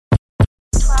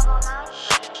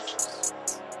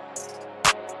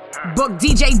Book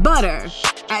DJ Butter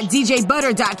at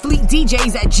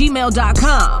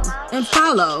djbutter.fleetdjs@gmail.com and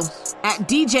follow at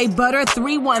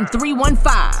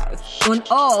djbutter31315 on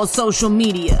all social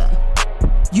media.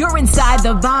 You're inside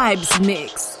the Vibes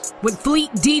Mix with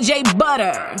Fleet DJ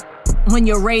Butter on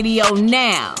your radio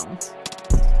now.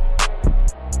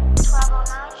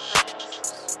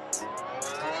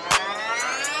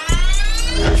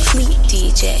 Fleet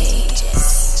DJs.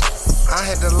 I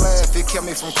had to laugh, it kept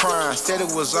me from crying. Said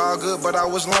it was all good, but I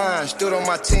was lying. Stood on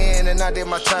my 10 and I did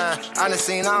my time. I done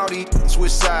seen all these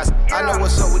switch sides. I know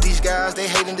what's up with these guys, they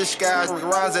hate in disguise.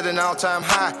 Rise at an all-time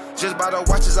high. Just by the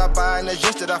watches I buy and the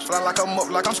jets that I fly like I'm up,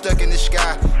 like I'm stuck in the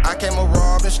sky. I came a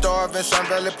robbing, starving, Sun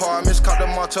Valley Apartments. Caught the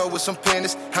motto with some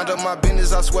pennies. Handle my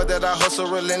business, I swear that I hustle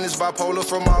relentless. Bipolar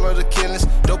from all of the killings.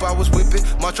 Dope I was whipping,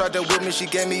 Ma tried to whip me. She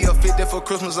gave me a 50 for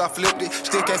Christmas, I flipped it.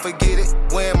 Still can't forget it.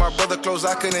 Wearing my brother clothes,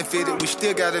 I couldn't fit it. We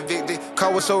still got evicted.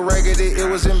 Car was so raggedy, it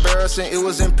was embarrassing. It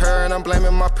was impairing, I'm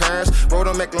blaming my parents. Rode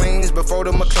the McLeans before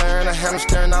the McLaren. I had them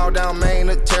staring all down Main,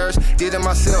 the terrace. Did it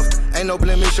myself, ain't no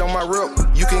blemish on my rep.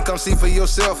 You can come see for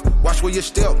yourself. Watch where you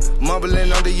step,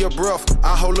 mumbling under your breath.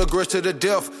 I hold a grudge to the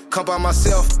death. Come by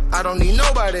myself, I don't need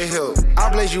nobody help. I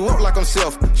blaze you up like I'm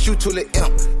self. Shoot to the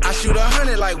imp. I shoot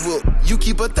 100 like Will. You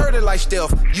keep a 30 like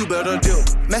Stealth. You better deal.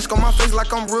 Mask on my face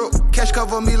like I'm real. Cash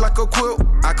cover me like a quilt.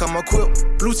 I come equipped.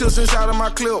 Blue tips inside of my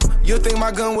clip. You think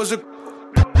my gun was a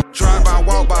drive by,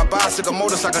 walk by, bicycle,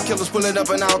 motorcycle, killers pulling up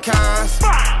in all kinds.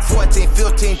 14,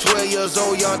 15, 12 years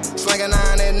old, young, slanging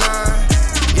 9 at 9.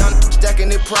 Young, stacking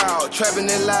it proud, trapping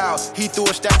it loud. He threw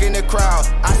a stack in the crowd.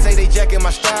 I say they jacking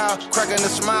my style, cracking a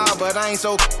smile, but I ain't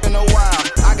so in a while.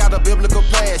 I got a biblical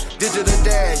pass, digital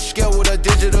dash, scale with a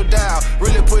digital dial.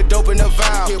 Really put dope in the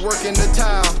vial, get work in the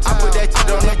tile. I put that shit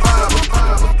on the Bible.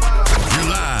 You're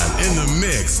live in the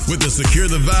mix with the Secure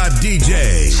the Vibe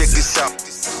DJ. Check this out.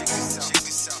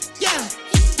 Yeah,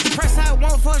 the price I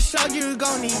want for a show, you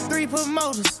gon' need 3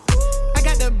 promoters. I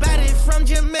got the body from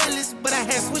Jim Ellis, but I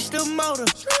had switched the motor.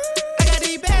 I got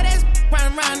these badass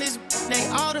round this, they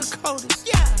all the coders.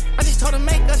 Yeah, I just told her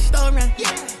make a story.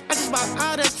 Yeah, I just bought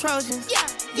all the Trojans. Yeah.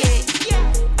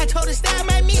 I told her style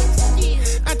my mix. Yeah,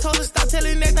 I told her stop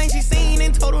telling everything she seen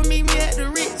and told her meet me at the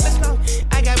Ritz. Let's go.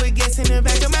 I got with gas in the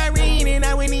back of my ring and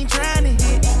I went in trying to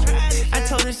hit. I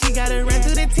told her she gotta run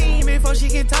through the team before she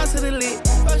can talk to the lit.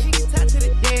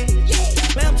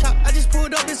 Lamb chop, I just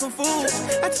pulled up in some food.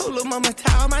 I told her mama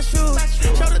tie all my shoes.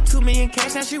 Showed her 2 million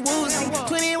cash, now she woozy.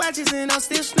 20 watches and I'm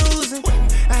still snoozing.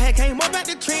 I had came up out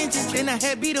the trenches, then I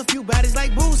had beat a few bodies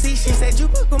like Boosie. She said you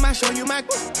book on my show, you my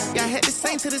yeah, I had to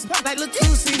sing to this pop like Lil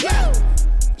Juicy. Yeah,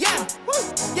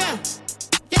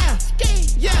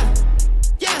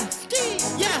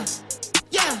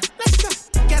 let's go.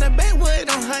 Got a backwood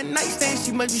on her nightstand,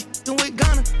 she must be f***ing with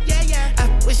Ghana. Yeah. I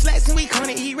with slats and we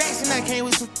gonna eat racks and I came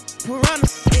with some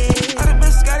piranhas. Yeah. I done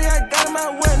been Scotty, I got in my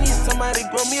way, need somebody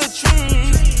grow me a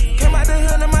tree. Came out the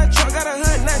hood in my truck, got a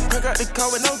hood knife, pick up the car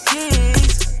with no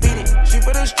keys. Beat it, she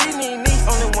for the street knee.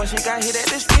 Only one she got hit at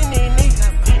the street knee.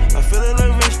 I feel a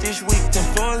little rich this week, to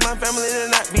influence my family to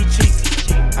not be cheap.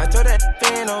 I told that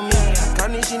fan on me,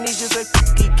 Connie she needs just a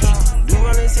key. Do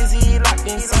rollin' since he locked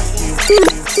in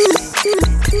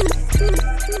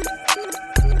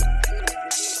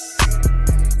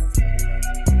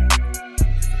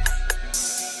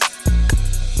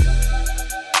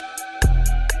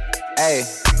Hey,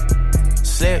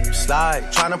 slip, slide,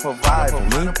 tryna provide for me.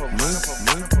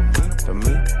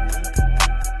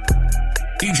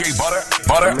 DJ Butter.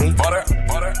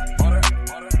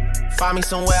 Find me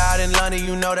somewhere out in London,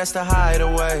 you know that's the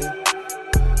hideaway.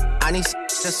 I need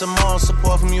just some more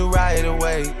support from you right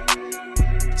away.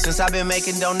 Since I've been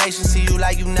making donations to you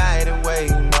like United Way,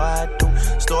 you know I do.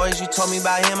 Stories you told me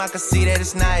about him, I can see that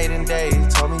it's night and day. You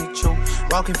told me the truth.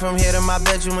 Walking from here to my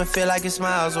bedroom and feel like it's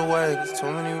miles away. There's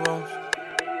too many roads.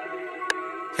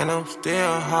 And I'm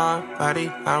still hard body,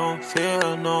 I don't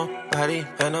feel nobody.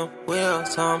 And I'm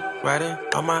wheels, I'm riding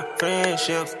on my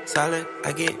friendships. Solid,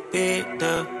 I get big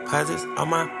deposits on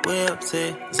my whips,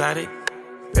 exotic.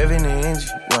 Revving the engine,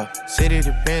 well, city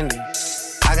dependent.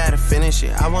 I gotta finish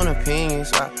it, I want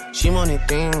opinions, she wanted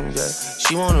things, yeah.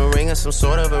 She want a ring or some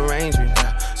sort of arrangement,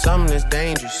 yeah. Something that's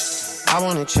dangerous, I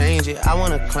wanna change it, I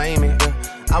wanna claim it, yeah.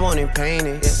 I want it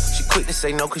painted, yeah. She quick to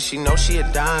say no cause she know she a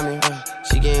diamond, yeah.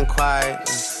 She getting quiet,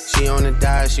 yeah. She on the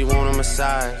diet, she want a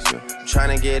massage, yeah. I'm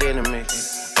tryna get intimate,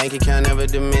 yeah. Bank account never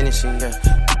diminishing, yeah.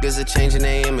 Niggas are changing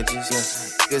their images, yeah.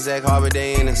 Niggas act hard but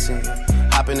they innocent, yeah.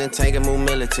 Hop in the tank and move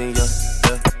militant, yeah.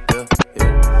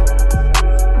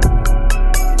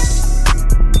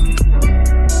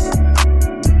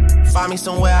 Find me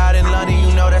somewhere out in London,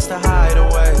 you know that's the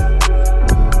hideaway.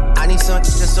 I need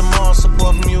some more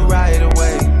support from you right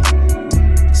away.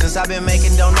 Since I've been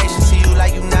making donations to you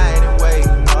like United Way, you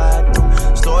know I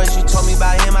do. Stories you told me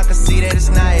about him, I can see that it's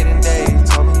night and day. You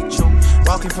told me the truth.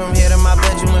 Walking from here to my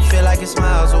bedroom and feel like it's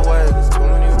miles away. There's too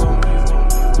many rooms.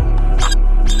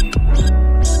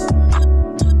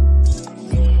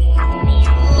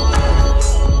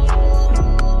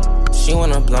 She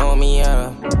wanna blow me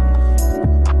up,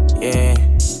 yeah.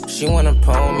 She wanna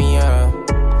pull me up,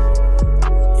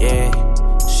 yeah.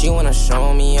 She wanna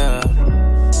show me up,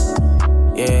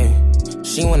 yeah.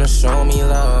 She wanna show me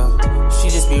love. She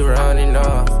just be running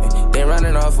off. They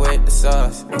running off with the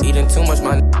sauce. Eating too much,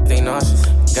 my they nauseous.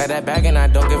 Got that bag and I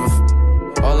don't give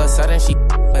a all of a sudden she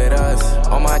with us.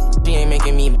 All my she ain't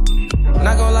making me.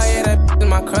 Not gonna lie, yeah, that is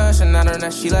my crush, and I know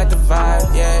that she like the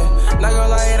vibe, yeah. Not gonna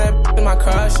lie, yeah, that is my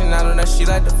crush, and I know that she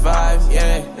like the vibe,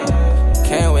 yeah.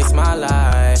 Can't waste my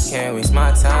life, can't waste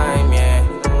my time, yeah.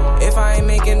 If I ain't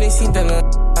making this, then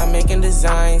I'm making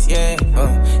designs, yeah.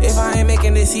 If I ain't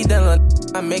making this, then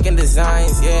I'm making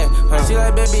designs, yeah. She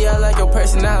like, baby, I like your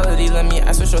personality, let me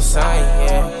ask what's your sign,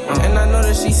 yeah. And I know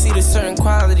that she see the certain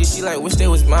quality, she like, wish they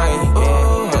was mine,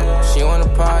 yeah. She wanna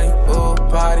party, ooh,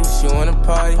 party, she wanna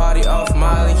party, party off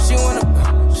Molly. She wanna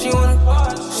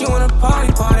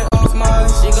party, party off Molly.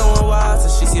 She going wild till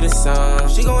she see the sun.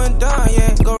 She going down,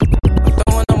 yeah, go. I'm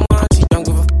throwing no money, she don't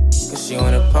give a cause she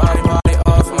wanna party, party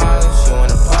off Molly. She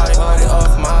wanna party, party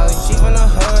off Molly. She from the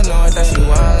hood, knowing that she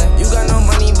wildin'. You got no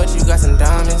money, but you got some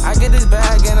diamonds. I get this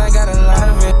bag and I got a lot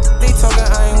of it. They talking,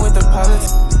 I ain't with the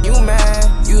politics. You mad,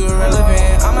 you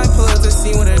irrelevant. I might pull up the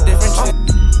scene with a different chick.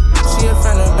 She a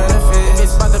friend of benefit. If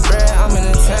it's about the bread, I'm an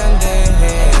attendant.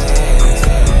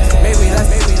 Maybe that's.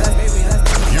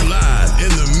 You're live in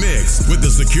the mix with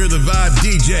the Secure the Vibe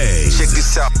DJ. Check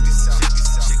this out.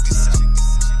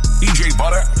 DJ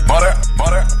Butter.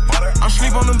 I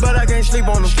sleep on them, but I can't sleep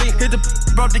on them. Hit the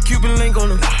brought the Cuban link on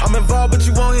them. I'm involved, but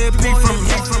you won't hear a peep from me.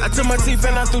 I took my teeth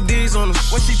and I threw D's on them.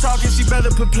 When she talking, she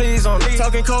better put please on it.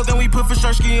 Talking cold, then we put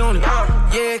Fashersky on it.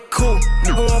 Yeah, cool.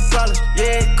 Nigga want problems.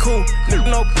 Yeah, cool.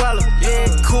 Nigga no problem. Yeah,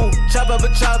 cool. Chop up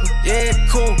a chopper. Yeah,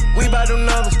 cool. We buy them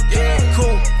numbers. Yeah,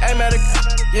 cool. Aim at a.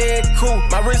 Yeah, cool.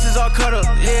 My wrist is all cut up.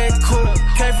 Yeah, cool.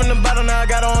 Came from the bottom, now I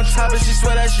got her on top, and she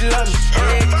swear that she love me.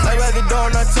 Yeah, like at the door,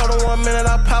 and I told her 1 minute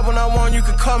I pop when I want. You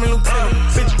can call me Lieutenant.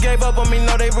 Bitch gave up on me,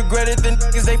 know they regret it. Then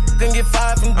niggas they f***ing get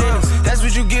fired from dinners. That's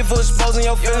what you get for exposing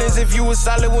your feelings. If you was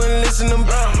solid, wouldn't listen to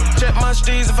me. Check my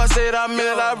streets, if I said I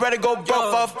meant it, I'd rather go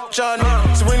broke off y'all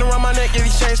niggas. So ring around my neck, yeah,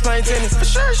 these chains playing tennis. For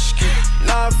sure,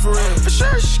 nah, for real. For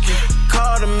sure,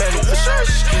 call the medic. For sure,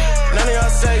 none of y'all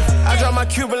safe. I dropped my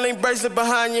Cuban link bracelet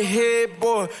behind your head,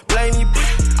 boy. Blame you,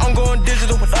 I'm going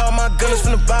digital with all my gunners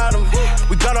from the bottom.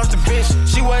 We got off the bench,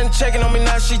 she wasn't checking on me,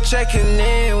 now she checking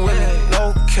in with me.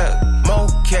 No cap, more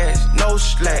cash, no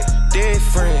slack, dead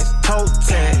friends, toe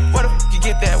tag. What the f*** you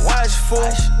get that watch for?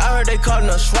 I heard they callin'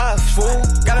 us swap, fool.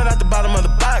 Got it out the bottom of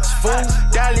the box, fool.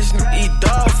 Dallas new eat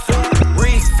dog food.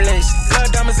 Reflex,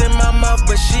 blood diamonds in my mouth,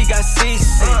 but she got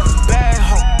CC. Bad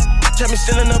hoe. Check me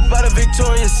still in the butter,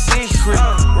 Victoria's Secret.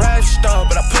 Rap star,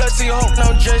 but I pull up to your hope,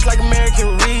 now dressed like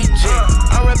American Reject.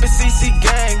 I'm reppin' CC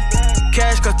Gang,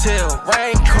 Cash Cartel,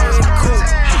 Rain Coat, cool.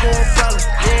 No problem,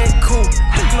 yeah, cool.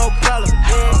 No problem,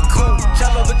 yeah, cool.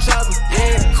 Chop up a chopper,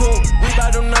 yeah, cool. We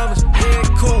buy them numbers, yeah,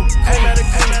 cool. Came at it,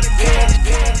 yeah.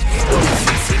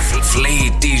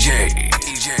 Fleet DJ.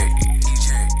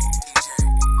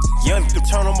 Young to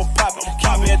turn on my pop,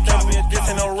 keep me a thumb, this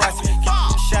ain't no rocket.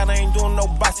 Shot, I ain't doing no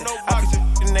boxing. I can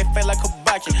and they feel like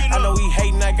hibachi. I know he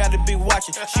hating, I gotta be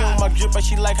watching. She on my drip, but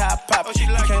she like how I pop it. He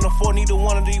can't afford neither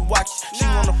one of these watches. She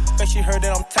wanna f*** and she heard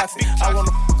that I'm toxic. I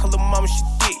wanna f*** her little mama, she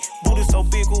thick. Booty so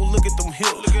big, ooh, look at them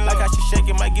hips. Like how she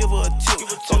shaking, might give her a tip.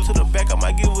 Go to the back, I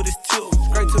might give her this tip.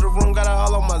 Straight to the room, got her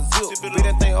all on my zip. Beat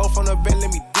that thing off from the bed,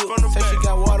 let me dip. Say she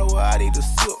got water, well, I need a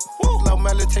sip. Love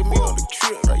Mally, take me on the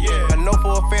trip. I know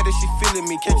for a fact that she feeling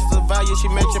me. Catches a value, she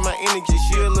matching my energy.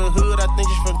 She a little hood, I think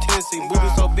she's from Tennessee. Booty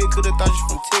so big, could've thought she's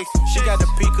from Texas. She got the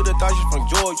P, could've thought she's from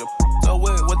Georgia. So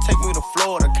what take me to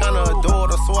Florida? Kinda adore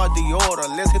her, so I de-order.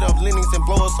 Let's hit up Lennox and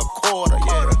blow us a quarter,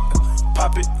 yeah.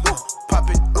 Pop it, pop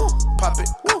it, pop it, pop it,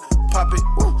 pop it,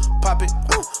 pop it,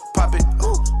 pop it,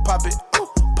 pop it,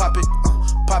 pop it,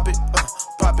 pop it,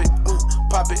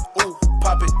 pop it,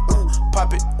 pop it,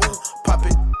 pop it, pop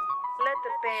it.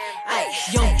 Ay,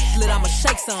 young slit, I'ma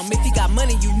shake some. If you got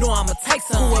money, you know I'ma take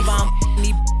some. Whoever I'm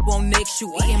me won't next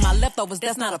you. Eating my my leftovers,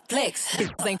 that's not a flex.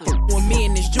 Ain't with me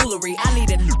in this jewelry. I need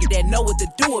a nigga that know what to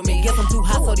do with me. Guess I'm too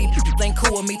hot, so these ain't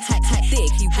cool with me. Tight,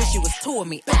 thick, he wish he was two of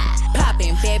me.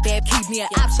 Poppin', bad, keep me an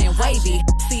option. Wavy,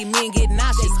 see me and get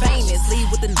nauseous. Famous,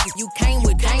 leave with the nigga you came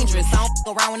with. Dangerous, I don't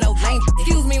fuck around with no lame.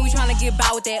 Excuse me, we tryna get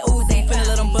by with that Uzi. Finna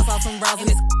let them bust off some rounds in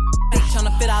this bitch.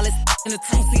 Tryna fit all this in a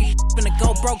 2-seat. Finna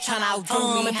go broke, tryna outdo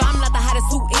me. If I'm not the hottest,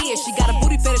 who is? She got a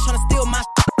booty fetish tryna steal my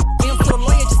to a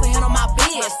lawyer just to handle my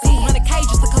biz. 200K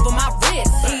just to cover my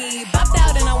wrist. He bopped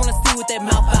out and I wanna see what that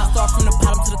mouth out. Start from the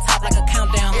bottom to the top like a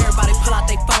countdown. Everybody pull out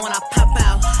their phone when I pop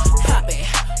out. Pop it,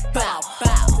 bow,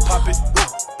 bow. Pop it,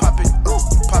 pop it,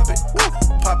 pop it, pop it,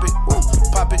 pop it,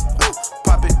 pop it, pop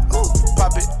it,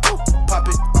 pop it, pop it, pop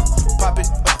it, pop it,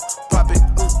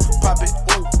 pop it, pop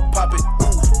it,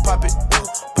 pop it,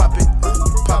 pop it,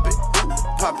 pop it,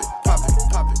 pop it, pop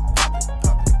it.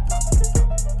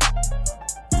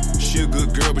 She a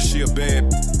good girl, but she a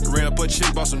bad. Ran up her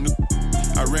chick, bought some new.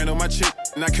 I ran on my chick,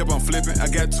 and I kept on flipping. I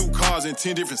got 2 cars in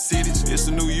 10 different cities. It's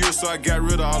a new year, so I got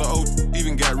rid of all the old.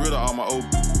 Even got rid of all my old.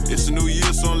 It's a new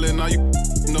year, so I'm letting all you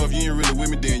know if you ain't really with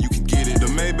me, then you can get it. The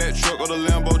Maybach truck or the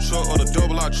Lambo truck or the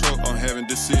double R truck, I'm having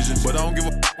decisions. But I don't give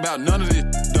a about none of this,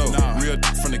 though. Nah. Real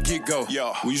from the get-go.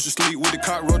 Yo. We used to sleep with the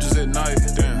cockroaches at night.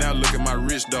 Damn. Now look at my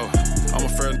wrist, though. I'm a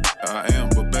fair I am,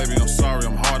 but baby, I'm sorry,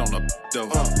 I'm hard on the though.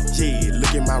 Yeah,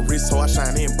 look at my wrist, so I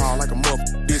shine in ball like a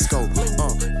disco.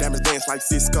 Diamonds dance like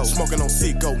Cisco. Smoking on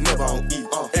Sicko, never on E.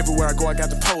 Everywhere I go, I got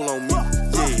the pole on me.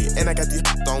 Yeah, and I got the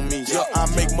on me. Yeah, I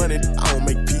make money, I don't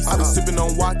make peace. I be sipping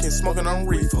on Watkins, smoking on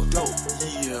reefer.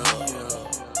 Yeah.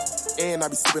 And I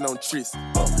be sipping on Tris.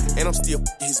 And I'm still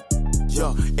his.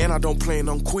 Yeah, and I don't plan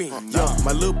on quitting. Yeah,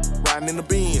 my little riding in the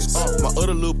Benz. My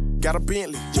other little got a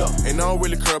Bentley. Yeah, and I don't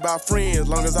really care about friends,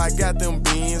 long as I got them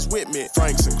Benz with me.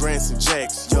 Franks and Grants and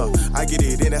Jacks. Yeah, I get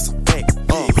it in, that's a fact.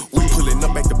 We pulling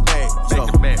up back to back. Yeah,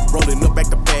 rolling up back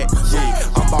to back.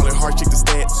 Yeah, I'm ballin' hard, check the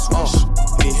stats.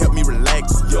 It help me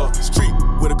relax. Yeah, street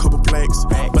with a couple plaques,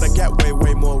 but I got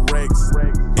way more racks.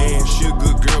 And she a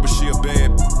good girl, but she a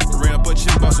bad. Ran up her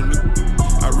chick, bought some new.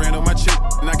 I ran on my chick,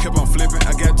 and I kept on flipping.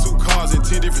 I got 2 cars in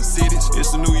 10 different cities.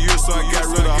 It's a new year, so I got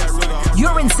rid of.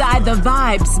 You're inside the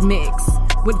Vibes Mix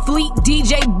with Fleet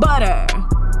DJ Butter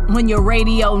on your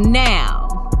radio now.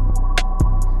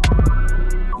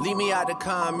 Leave me out the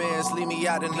comments, leave me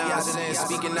out the nonsense.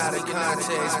 Speaking out of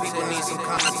context, people need some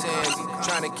content.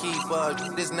 Trying to keep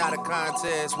up, this not a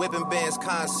contest. Whipping bands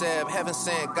concept, heaven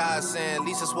sent, God sent. At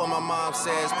least that's what my mom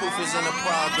says. Proof is in the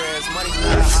progress, money's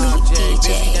not an object.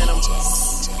 Busy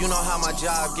than you know how my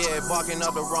job get, barking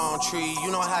up the wrong tree.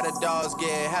 You know how the dogs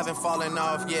get, haven't fallen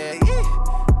off yet.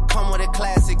 Come with a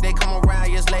classic, they come around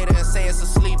years later and say it's a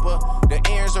sleeper. The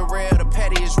earrings are real, the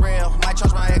petty is real. Might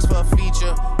charge my ex for a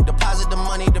feature. Deposit the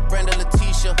money to Brenda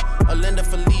Letitia, or Linda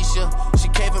Felicia. She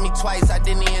came for me twice, I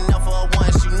didn't even know for her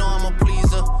once. You know I'm a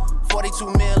pleaser.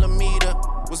 42 millimeter,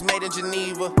 was made in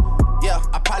Geneva. Yeah,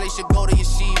 I probably should go to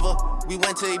Yeshiva. We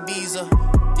went to Ibiza.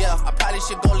 Yeah, I probably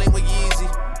should go link with Yeezy.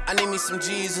 I need me some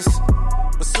Jesus.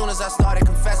 But soon as I started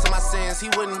confessing my sins, he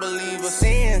wouldn't believe us.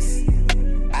 Sins.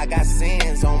 I got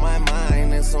sins on my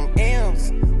mind and some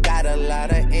M's. Got a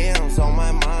lot of M's on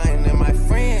my mind and my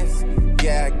friends.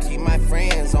 Yeah, I keep my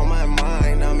friends on my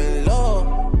mind. I'm in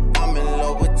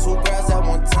love with 2 girls at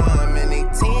one time and they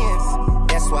 10s.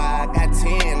 That's why I got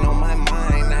 10 on my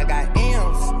mind. I got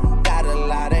M's. Got a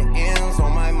lot of M's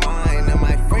on my mind and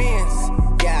my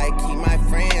friends. Yeah, I keep my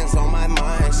friends on my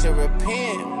mind. Should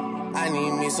repent. I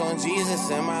need me some Jesus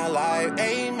in my life,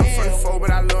 amen. I'm 44, but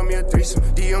I love me a threesome.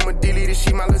 DM a dilly, this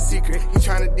shit my little secret. He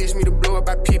tryna dish me to blow up,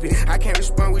 I peep it. I can't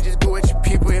respond, we just go at your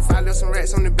people. If I left some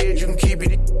rats on the bed, you can keep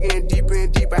it. Getting deeper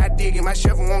and deeper, I dig it. My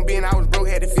shovel won't be, and I was broke,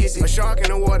 had to fix it. A shark in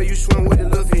the water, you swim with the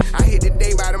little fish. I hit the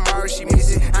day, by tomorrow she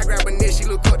miss it. I grab a net, she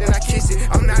look up, then I kiss it.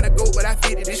 I'm not a goat, but I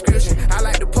fit the description. I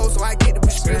like the post, so I get the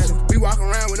prescription. We walk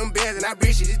around with them bands and I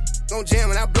bitch it. Gon' jam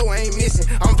and I blow, I ain't missing.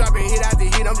 I'm dropping hit after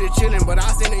hit, I'm just chillin'. But I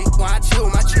send it while I chill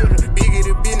with my children. Bigger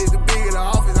the business, the bigger the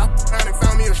office. I found and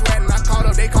found me a sweat and I caught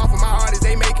up. They call for my artists,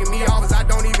 they making me offers. I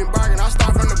don't even bargain, I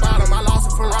start from the bottom. I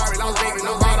lost a Ferrari, I was making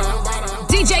no bottom.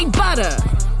 DJ Butter,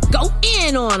 go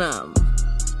in on them.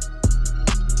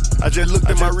 I just looked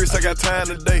at my wrist, I got time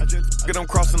today. Get them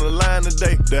crossing the line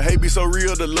today. The hate be so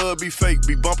real, the love be fake.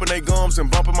 Be bumping they gums and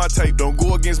bumping my tape. Don't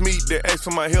go against me, they ask for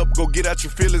my help. Go get out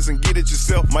your feelings and get it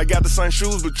yourself. Might got the same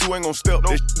shoes, but you ain't gon' step.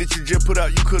 That shit that you just put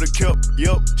out, you could've kept.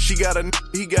 Yup, she got a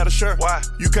he got a shirt. Why?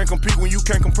 You can't compete when you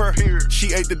can't compare. Here.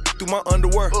 She ate the through my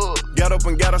underwear. Got up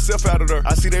and got herself out of there.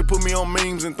 I see they put me on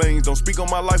memes and things. Don't speak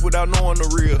on my life without knowing the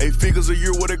real. 8 figures a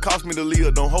year, what it cost me to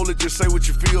live. Don't hold it, just say what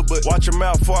you feel. But watch your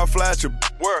mouth before I fly at your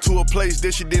to a place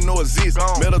that she didn't know exists.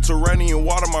 Mediterranean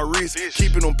water my wrist.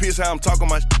 Keeping them pissed how I'm talking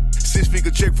my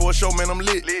 6-figure check for a show, man, I'm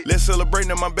lit. Let's celebrate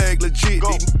in my bag legit.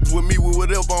 These with me with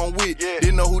whatever I'm with.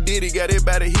 Didn't know who did it, got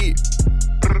everybody hit.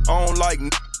 I don't like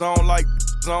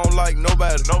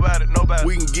nobody.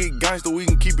 We can get gangster, we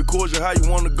can keep it cordial. How you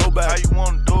wanna go back? I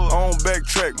don't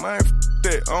backtrack, man.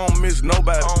 That I don't miss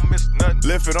nobody. Nothing.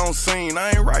 Left it on scene,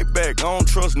 I ain't right back. I don't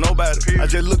trust nobody. I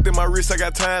just looked at my wrist, I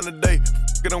got time today.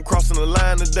 I'm crossing the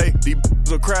line today. These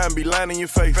will cry and be lying in your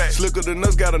face. Slicker than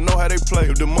us, gotta know how they play.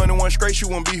 If the money wasn't straight, you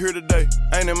wouldn't be here today.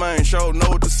 Ain't in my show, know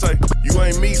what to say. You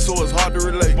ain't me, so it's hard to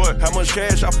relate. But how much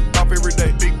cash I off every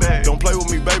day? Big bag. Don't play with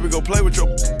me, baby, go play with your.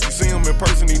 You see him in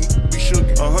person, he be shook.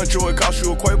 $100, it cost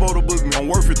you a Quavo to book me. I'm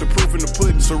worth it, the proof in the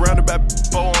pudding. Surrounded by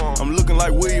I'm looking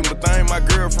like William, but they ain't my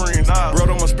girlfriends. Bro,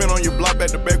 I'ma spin on your block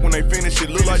back to back when they finish it.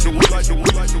 Look like the.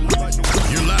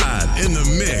 You're live in the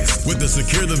mix with the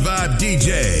Secure the Vibe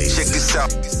DJ. Check this out.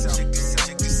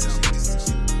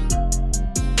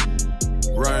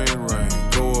 Rain,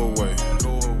 go away.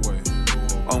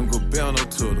 I'm Gabbana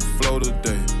to the flow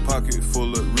today. Pocket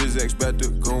full of Rizx, about to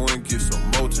go and get some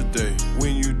more today.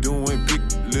 When you doing big,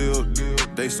 lil,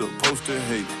 they supposed to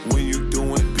hate. When you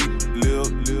doing big, lil,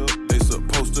 they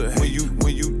supposed to hate.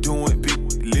 When you doing big,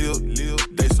 lil,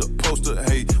 they supposed to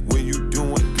hate. When you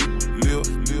doing big, lil,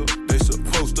 they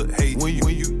supposed to hate. When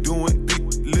you doing big,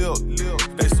 lil,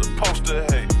 they supposed to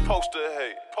hate.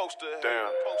 Damn.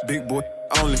 Big boy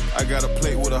only. I got a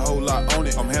plate with a whole lot on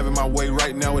it. I'm having my way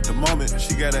right now at the moment.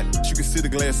 She got that, you can see the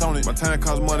glass on it. My time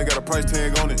costs money, got a price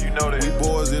tag on it. You know that. We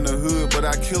boys in the hood, but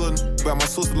I kill her by my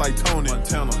sister like Tony.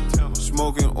 Montana.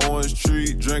 Smoking orange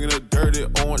tree, drinking a dirty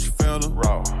orange Fanta.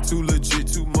 Raw. Too legit,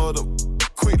 too mother.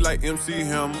 Quick like MC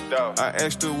Hammer. I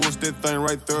asked her, what's that thing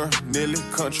right there? Nelly,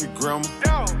 country grammar.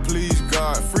 Please,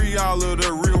 God, free all of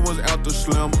the real ones out the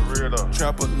slammer.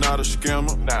 Trapper, not a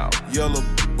scammer. Yellow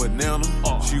banana.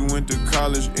 She went to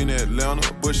college in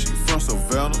Atlanta, but she from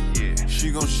Savannah.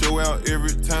 She gon' show out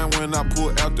every time when I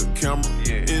pull out the camera.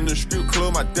 In the strip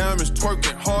club, my diamonds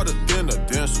twerking harder than the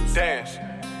dancers.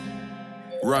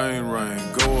 Rain,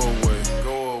 go away.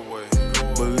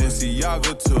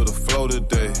 Balenciaga to the flow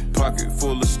today. Pocket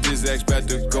full of Stizzax, about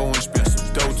to go and spend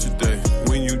some dough today.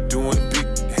 When you doing big,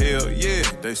 hell yeah,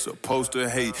 they supposed to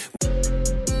hate.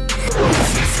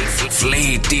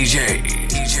 Fleet DJ.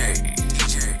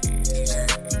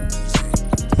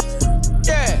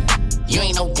 Yeah. You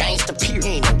ain't no gangster,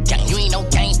 period. You ain't no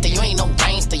gangster, you ain't no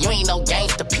gangster, you ain't no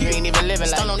gangster, period. You ain't even living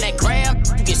like stun on that gram,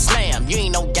 you get slammed. You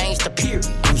ain't no gangster, period.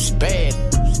 You's bad,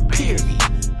 period.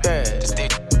 Yeah.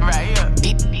 Right here.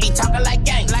 He talking like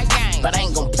gang, but I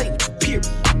ain't gon' play with you, period.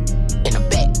 In the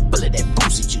back, full of that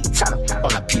boozy you tryna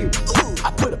on a period. I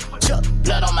put a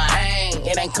blood on my hand,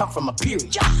 it ain't come from a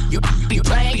period. You be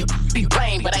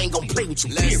playing, but I ain't gon' play with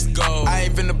you, period. Let's go. I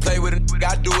ain't finna play with it,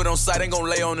 I do it on sight, ain't gon'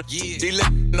 lay on it. These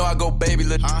little know I go baby,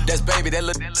 that's baby, that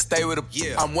little stay with him.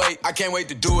 I can't wait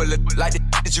to do it, like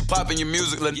that you pop in your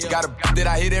music. Got a that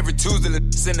I hit every Tuesday,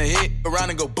 send a hit around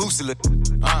and go boost it.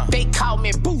 They call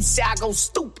me Boosie, I go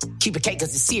stupid. Keep it K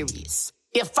cause it's serious.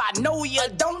 If I know you or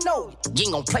don't know it, you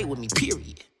ain't gon' play with me,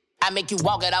 period. I make you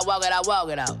walk it out.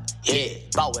 Yeah,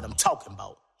 about what I'm talking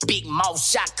about. Big mouth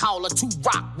shot caller, 2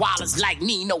 rock wallers like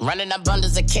Nino. Running up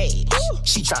bundles of cash.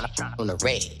 She tryna on the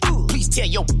red. Please tell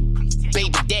your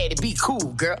baby daddy be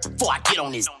cool, girl, before I get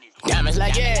on this. Diamonds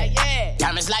like yeah.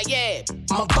 Diamonds like yeah.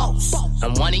 I'm a boss.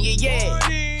 I'm one in your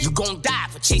You gon' die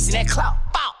for chasing that clout.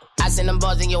 I send them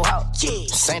buzz in your house.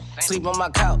 Sleep on my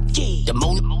couch. The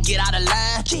moon get out of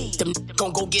line. Them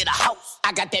gon' go get a house.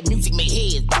 I got that music make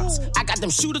heads bounce. I got them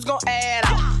shooters gon' add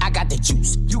out. I got the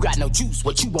juice. You got no juice.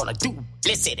 What you wanna do?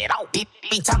 Let's set it out. Be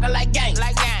talking like gang.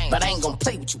 But I ain't gon'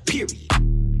 play with you, period.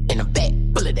 In the back,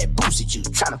 full of that boozy you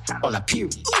tryna on a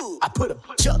period. I put a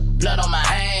blood on my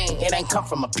hand, it ain't come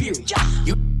from a period.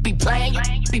 You be playing,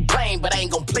 but I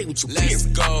ain't gon' play with you, period. Let's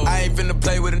go. I ain't finna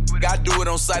play with it, I do it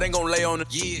on sight, ain't gon' lay on it.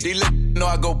 These little know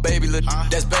I go baby,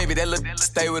 that's baby, that little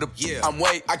stay with him.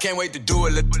 I can't wait to do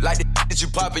it, like that you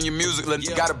pop in your music.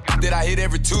 Got a that I hit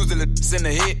every Tuesday, send a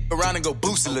hit around and go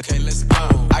boost it. Okay, let's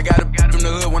go. I got a from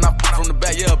the hood when I from the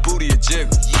back, a booty a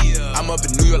jiggle. I'm up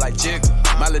in New York like Jiggle.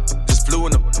 My little just flew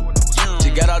in the. She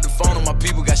got out the phone and my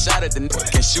people got shot at the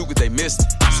can't shoot cause they missed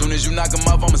it. Soon as you knock them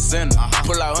off, I'm a sender.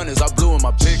 Pull out hundreds, I blew in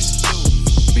my picture.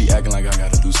 Be acting like I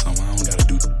gotta do something, I don't gotta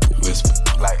do whisper.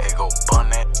 Like, hey, go bun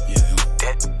that. Yeah,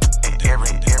 that.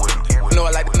 Every. No,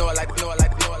 I like it.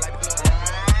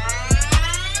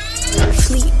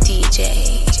 Fleet DJ.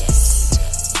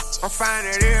 I'm flying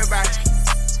at everybody.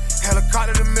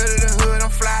 Helicopter in the middle of the hood, I'm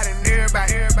flying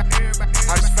everybody.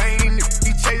 I just find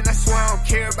these chasing, I swear I don't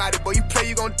care about it. Boy, you play,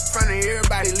 you gon' front of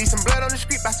everybody. Leave some blood on the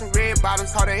street by some red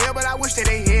bottoms. Hard to hell, but I wish that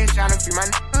they headshot and free my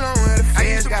alone where the fans. I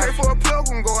used to pray for a plug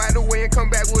and go out the way and come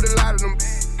back with a lot of them.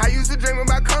 I used to dream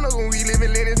about condos when we live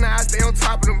in Lennox, now I stay on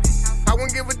top of them. I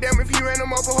wouldn't give a damn if he ran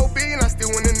them up a whole billion, I still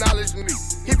wouldn't acknowledge me.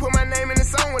 He put my name in the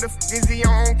song, what the f is he?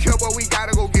 I don't care, but we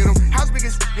gotta go get him. House big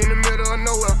as in the middle of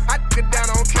nowhere. I took it down,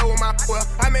 I don't care with my well.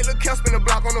 I made Lil' Kel spin the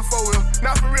block on the 4-wheel.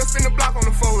 Not for real, spin the block on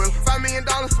the 4-wheel. $5 million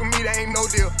for me, that ain't no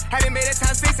deal. Hadn't made that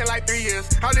time 6 in like 3 years.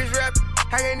 All this rap,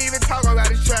 I can't even talk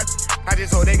about this trap. I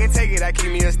just hope they can take it. I keep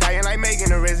me a stallion like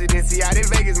making a residency out in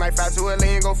Vegas. Might fly to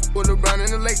LA and go f with LeBron and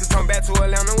the Lakers. Come back to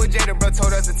Atlanta with Jada, bro.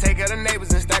 Told us to take care of the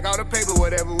neighbors and stack all the paper.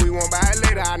 Whatever we want, buy it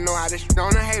later. I know how to shit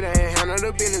on a hater and handle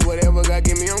the business. Whatever God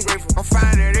give me, I'm grateful. I'm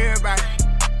flying at everybody.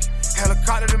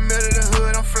 Helicopter the middle of the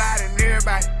hood, I'm flying at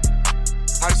everybody.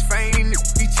 All this fame,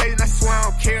 be chasing, I swear I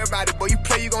don't care about it. Boy, you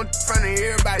play, you gon' front of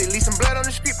everybody. Leave some blood on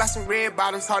the street by some red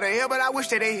bottoms. Hard to hell, but I wish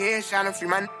that they headshot and free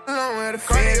my alone where the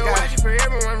feds got. Watching for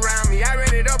everyone around me. I ran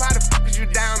it up, how the f is you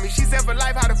down me? She said for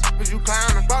life, how the f is you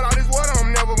clowning? Bought all this water, I'm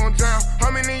never gon' drown.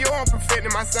 I'm in New York, I'm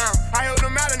perfecting my sound. I held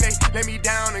them out and they let me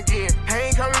down again. I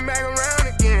ain't coming back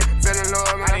around again. Fell in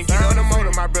love, man, I didn't get on the motor.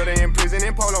 My brother in prison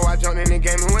in Polo. I jumped in the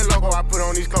game and went loco. I put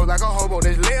on these clothes like a hobo.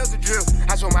 There's layers of drip.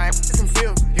 I show my ass some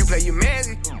feel. You play your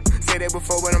manzy. Said that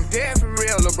before, but I'm dead for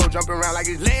real. Lil' bro jumping around like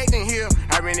his legs in here.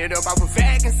 I ran it up off a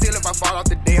fag and seal. If I fall off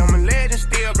the day, I'm a legend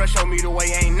still. Bro, show me the way,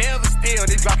 I ain't never still.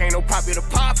 This Glock ain't no pop, it'll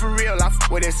pop for real. I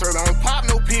f with that syrup, I don't pop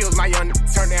no pills. My young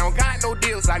turn down, got no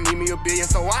deals. I need me $1 billion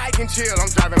so I can chill. I'm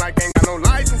driving like ain't got no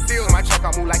license still. My truck,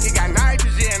 I move like it got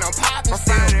nitrogen. I'm popping, I'm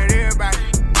flying at everybody.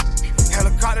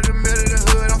 Helicopter the middle of the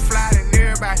hood, I'm flying at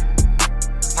everybody.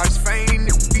 All this fame,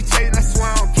 be chasing, I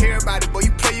swear I don't care about it. Boy,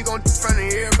 you play, you gon' front of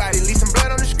everybody. Leave some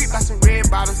blood on the street by some red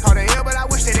bottoms. Hard to hell, but I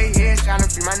wish that they headshot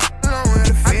and free my alone where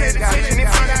the feds got.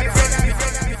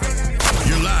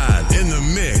 You're live in the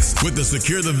mix with the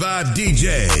Secure the Vibe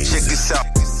DJ. Check this out.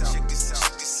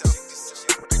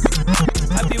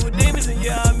 I be with demons and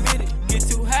yeah, I admit it. Get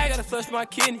too high, gotta flush my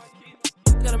kidney.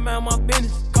 Gotta mind my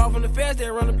business. Call from the feds, they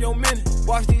run up your minute.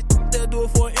 Watch these, they'll do it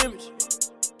for an image.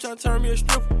 Tryna turn me a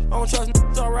stripper. I don't trust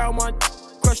n***s around my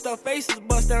crushed up faces,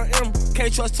 bust down M.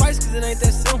 Can't trust twice cause it ain't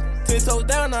that simple. 10 toes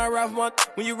down, now I ride for my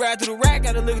when you ride through the rack,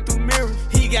 gotta look through mirrors.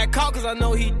 He got caught cause I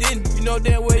know he didn't. You know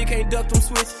damn well you can't duck them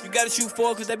switches. You gotta shoot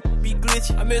forward cause that be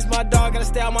glitchy. I miss my dog, gotta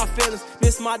stay out my feelings.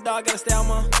 Miss my dog, gotta stay out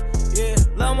my yeah.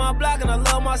 Love my block and I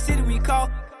love my city, we call.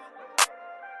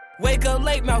 Wake up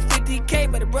late, mouth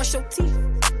 50K, better brush your teeth.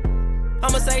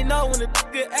 I'ma say no when the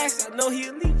good acts, I know he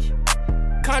a leech.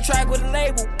 Contract with a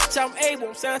label, bitch, I'm able,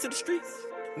 I'm signed to the streets.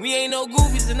 We ain't no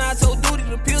goofies, and I told Duty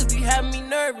the pills be having me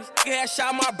nervous. Nigga had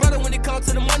shot my brother when it comes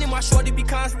to the money, my shorty be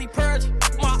constantly purging.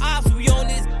 My ops, we on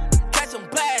this, catch them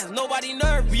blast, nobody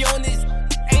nervous. We on this,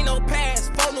 ain't no pass,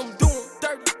 phone them doing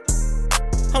dirty.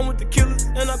 I'm with the killers,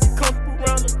 and I be comfortable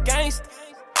around them gangsters.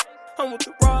 I'm with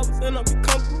the robbers, and I be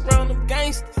comfortable around them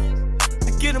gangsters.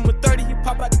 I get him a 30, he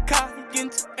pop out the car, he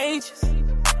getting too anxious.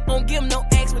 Don't give him no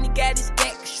X when he got his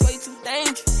back, straight too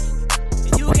dangerous.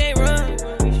 And you can't run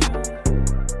when we shoot.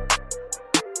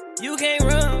 You can't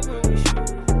run when we shoot.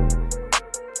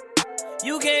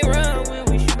 You can't run when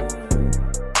we shoot.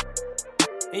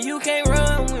 And you can't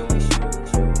run when we shoot.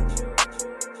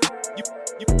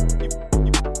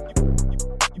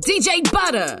 DJ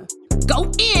Butter,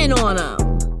 go in on him.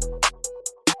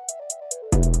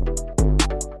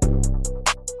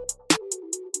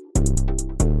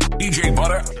 DJ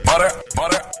Butter.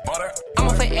 I'm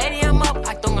for Eddie, I'm up.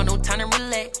 I don't got no time to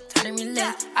relax.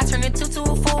 I turn it 2 to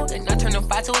a 4, and I turn a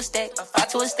 5 to a stack.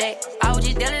 I was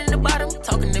just down in the bottom,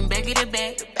 talking them back of the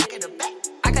back.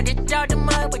 I got it out the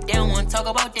mud, but they don't wanna talk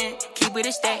about that. Keep it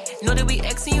a stack. Know that we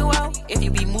Xing you out if you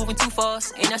be moving too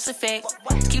fast, and that's a fact.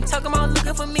 Keep talking about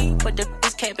looking for me, but the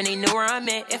is capping, they know where I'm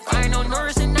at. If I ain't no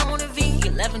Norris, then I'm on a V.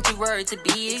 11 to word to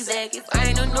be exact. If I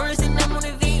ain't no Norris, then I'm on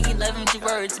a V. 11 to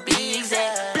word to be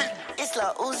exact. It's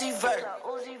like Uzi Vert.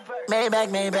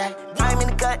 Maybach. I'm in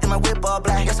the gut and my whip all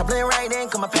black. Guess I blend right in,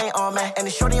 cause my paint on matte. And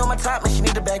the shorty on my top, man, she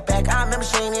need a backpack. I remember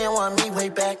she ain't even want me way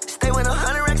back. Stay with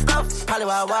 100 rack stuff. Probably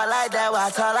why I walk like that, why I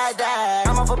talk like that.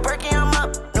 I'm off a perky, I'm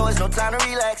up. No, it's no time to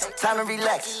relax.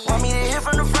 Want me to hit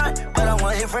from the front, but I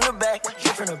want hit from the back.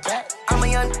 I'm a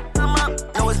young, I'm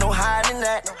up. No, it's no hiding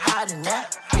that.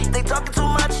 They talking too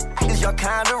much, it's your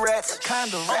kind of rats.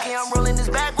 Okay, I'm rolling this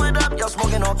backwood up, y'all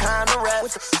smoking all kind of rats.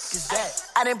 What the f is that?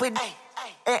 I didn't put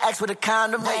and ask with a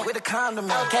condom.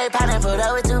 Okay, pot and put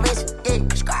up with 2 bitches.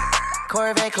 Yeah.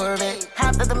 Corvette.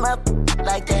 Hop let them up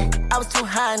like that. I was too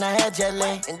high and I had jet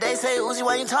lag. And they say, Uzi,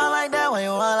 why you talk like that? Why you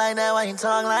walk like that? Why you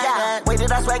talk like that? Wait,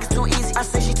 did I swag? It's too easy. I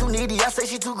say she too needy. I say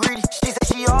she too greedy. She said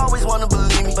she always wanna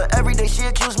believe me, but every day she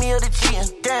accused me of the cheating.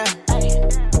 Damn.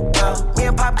 Well, me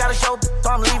and Pop got a show, so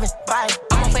I'm leaving. Bye.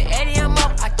 I'ma put 80, I'm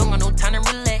up. I don't got no time to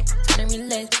relax.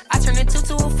 I turn a 2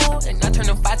 to a 4, and I turn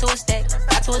a 5 to a stack.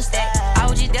 5 to a stack. I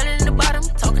was just down in the bottom,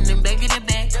 talking them back in the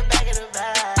back.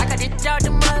 I got this out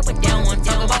the mud, but they don't want to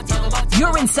talk about.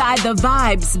 You're inside the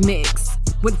Vibes Mix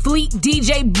with Fleet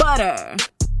DJ Butter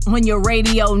on your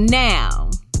radio now.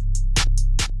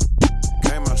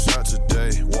 Came outside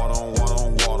today, water on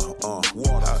water,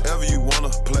 water. However you wanna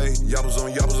play, yappers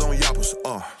on yappers,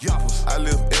 yappers. I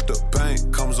live at the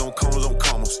bank, commas on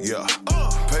commas, yeah.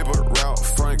 Paper route,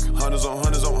 Frank, hundreds on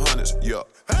hundreds, yeah.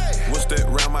 What's that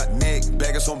round my neck?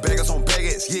 Baggers on baggers,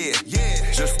 yeah.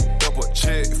 Just up a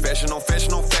check, fashion on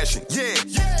fashion, yeah.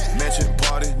 Matching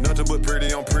party, nothing but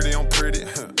pretty on pretty.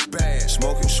 Bad,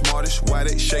 smoking smartest, why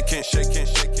they shaking. Shake it.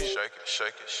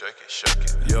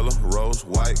 Yellow, rose,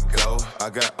 white, gold. I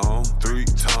got on 3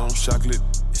 tones, chocolate,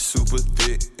 super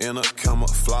thick in a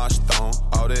camouflage thong.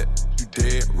 All that you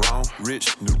dead wrong.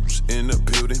 Rich news in the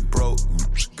building, broke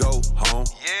news, go home.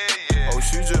 Yeah. Oh,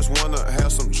 she just wanna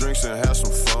have some drinks and have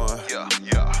some fun.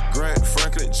 Yeah. Grant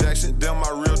Franklin Jackson, them my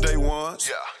real day ones.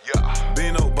 Yeah.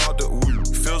 Bino about the woo,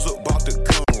 Phil's about the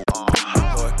gun.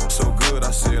 So good,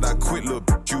 I said I quit, little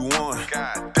bitch, you won.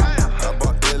 God damn. I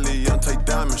bought Eliante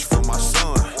diamonds for my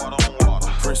son.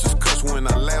 Princess cuss when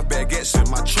I laugh, baguettes in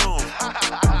my chum.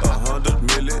 100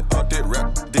 million up that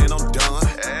rap, then I'm done.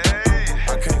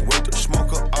 I can't wait to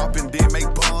smoke her up and then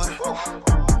make bun.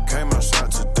 Came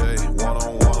outside today, water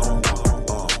on water.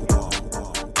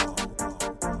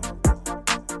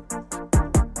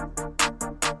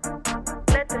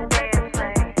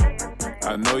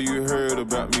 I know you heard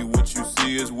about me, what you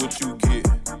see is what you get.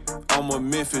 I'm a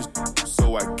Memphis,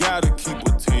 so I gotta keep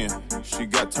a 10. She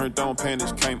got turned on,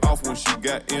 panties came off when she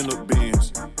got in the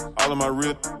Benz. All of my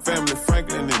real family,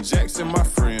 Franklin and Jackson, my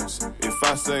friends. If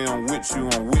I say I'm with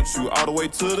you all the way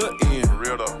to the end.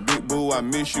 Real though. Big boo, I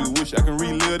miss you, wish I can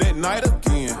relive that night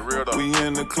again. Real though. We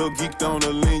in the club, geeked on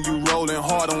the lean, you rolling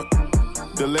hard on.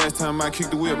 The last time I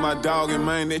kicked it with my dog and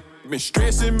man, that been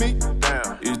stressing me.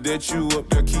 Damn. Is that you up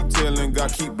there? Keep telling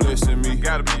God, keep blessing me.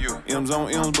 Gotta be you. M's on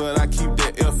M's, but I keep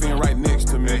that F in right next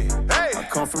to me. Hey. I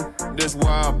come from, that's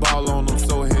why I ball on them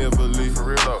so heavily. For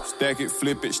real though. Stack it,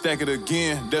 flip it, stack it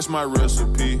again. That's my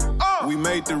recipe. We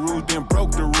made the rules, then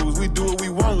broke the rules. We do what we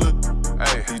want, look.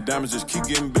 Hey. These diamonds just keep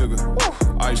getting bigger.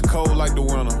 Woo. Ice cold like the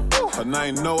winter. Woo. Her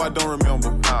name, no, I don't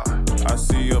remember. I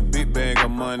see a big bag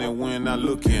of money when I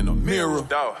look in the mirror.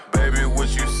 Dog. Baby, what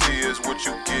you see is what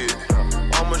you get.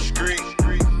 I'm a street,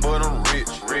 but I'm rich.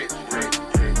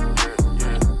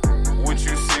 What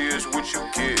you see is what you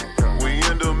get. We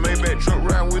in the Maybach truck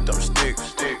ride with them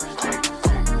sticks.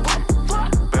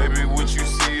 Baby, what you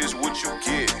see is what you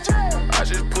get. I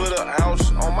just put a house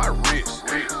on my wrist.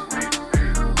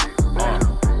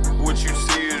 What you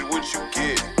see is what you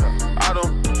get. I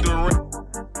don't do the rent.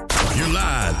 You're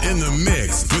live in the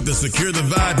mix with the Secure the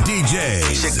Vibe DJ.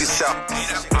 Check this out.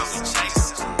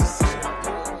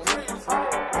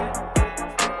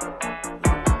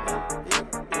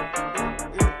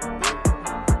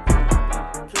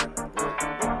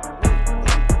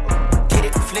 Get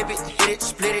it, flip it, hit it,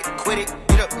 split it, quit it,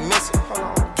 get up, miss it.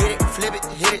 Get it, flip it,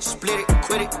 hit it, split it,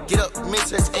 quit it, get up,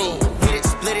 miss it. Hit it,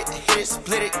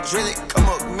 split it, drill it, come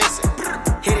up, miss it.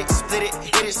 Hit it, split it,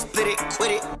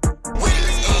 quit it.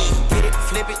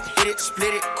 Flip it, hit it,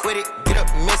 split it, quit it, get up,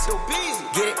 miss it.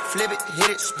 Get it, flip it, hit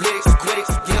it, split it, quit it,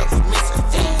 get up, miss it.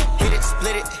 Hit it,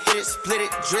 split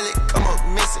it, drill it, come up,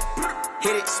 miss it.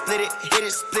 Hit it, split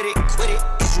it, quit it.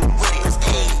 Is you with it?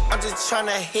 I'm just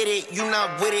tryna hit it, you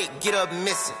not with it, get up,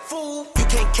 miss it. Fool, you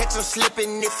can't catch him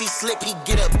slipping, if he slip, he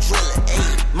get up,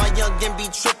 drillin'. My youngin' be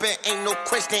trippin', ain't no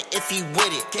question if he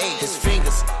with it. His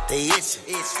fingers, they itchin',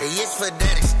 they itch for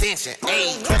that extension.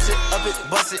 Clutch it, up it,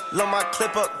 bust it, load my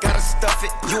clip up, gotta stuff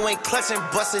it. You ain't clutchin',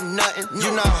 bustin' nothing,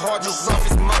 you not hard, you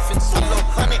soft as muffins. A little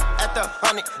 100 at the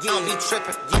 100, I don't be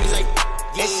trippin'. I be like,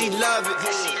 and she love it,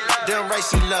 damn right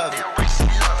she love it.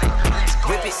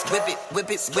 Whip it, whip it, whip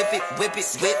it, whip it, whip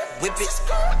it, whip it.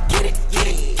 Get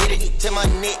it, to my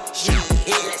neck,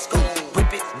 yeah, let's go.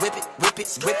 Whip it, whip it, whip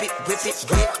it, whip it, whip it,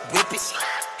 whip it.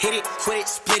 Hit it, quit it,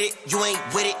 split it, you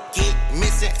ain't with it, get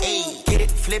missing, ayy. Get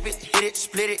it, flip it, hit it,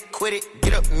 split it, quit it,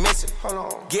 get up, missing.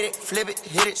 Hold on. Get it, flip it,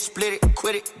 hit it, split it,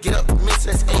 quit it, get up,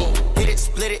 missing, ayy. Hit it,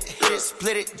 split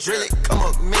it, drill it, come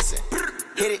up, missing.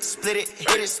 Hit it, split it,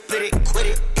 quit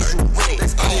it, is you with it,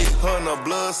 ayy. Her and her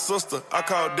blood sister, I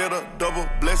call that a double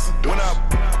blessing. When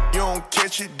I You don't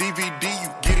catch it, DVD, you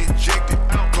get ejected.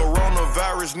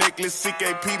 Coronavirus necklace, sick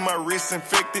AP, my wrist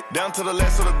infected. Down to the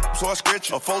last of the so I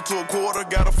scratch it. A 4 to a quarter,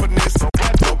 got a finesse.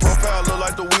 Your profile look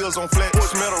like the wheels on flat.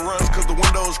 Smell the runs cause the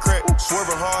windows cracked.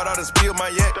 Swerving hard, I done spilled my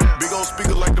yak. Big old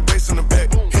speaker like the bass in the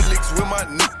back. Hit licks with my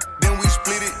knee, then we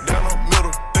split it down the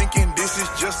middle. Thinking this is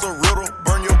just a riddle.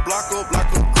 Burn your block up like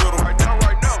a griddle. Right now.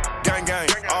 Gang, gang,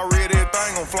 already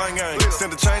everything on flying gang.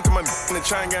 Send a chain to my in the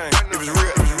chain gang. If it's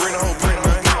real, the whole thing,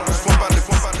 man.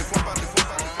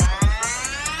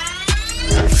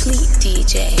 Fleet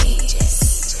DJs.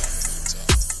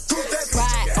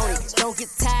 Ride on it, don't get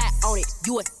tired on it.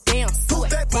 You a damn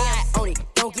suit. Ride on it,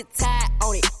 don't get tired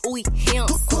on it. Ooh, him.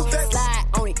 Slide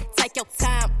on it, take your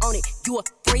time on it. You a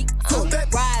freak too.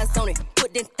 Rise on it,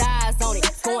 put them thighs on it.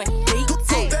 Going deep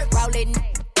too. Rollin'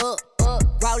 up,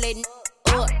 rollin'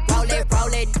 up, rollin',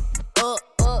 rollin' up,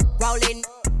 rollin'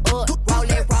 up,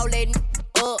 rollin', rollin'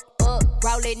 up,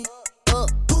 rollin' up,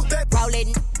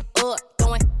 rollin' up,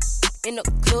 going in the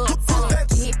club. Tell 'em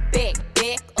get back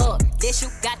up. This you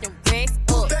got them racks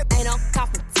up. Ain't no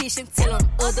competition. Tell 'em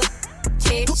other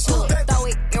catch up. Throw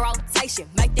it in rotation.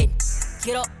 Make that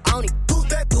get up on it.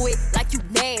 Do it like you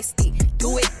nasty.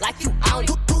 Do it like you on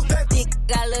it. Dick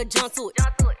got a little jump to it.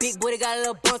 Big booty got a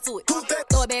little bump to it. Throw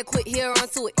it back quick, here run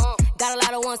to it. Got a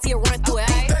lot of ones here run through it.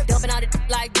 Ay. Dumping on it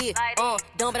like this.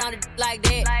 Dumping on it like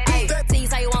that. Ay.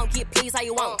 Tease how you want, get please how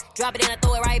you want. Drop it in and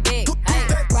throw it right back. Ay.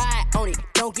 Ride on it,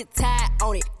 don't get tired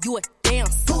on it. You a damn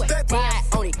suit. Ride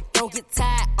on it, don't get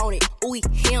tired on it. Ooh,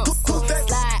 him.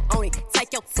 Slide on it,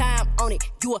 take your time on it.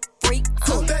 You a freak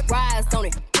too. Rise on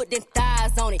it, put them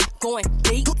thighs on it. Going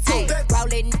deep too.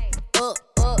 Rollin' up,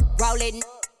 rollin'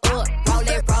 up,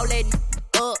 rollin', rollin'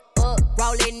 up,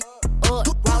 rollin' up,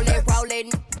 rollin',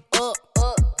 rollin' up,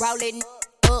 rollin'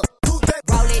 up,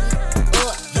 rollin' up.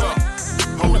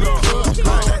 Hold up,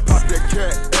 pop that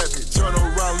cat at me. Turn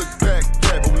around, look back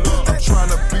at me. I'm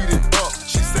tryna beat it up.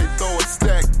 She say throw a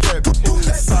stack at me.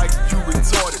 Psych, you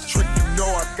retarded. Trick, you know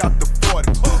I got the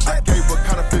 40. I gave her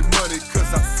counterfeit money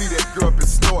cause I see that girl been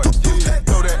snorted. Yeah,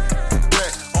 throw that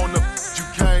back on the you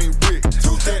came with.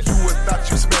 You would thought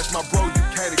you smashed my bro, you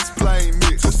can't explain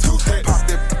this. Pop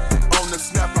that on the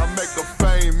snap, I make a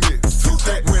famous.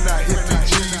 When I hit the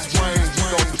G's, Wayne, you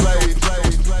gon' play.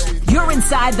 You're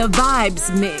inside the Vibes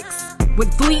Mix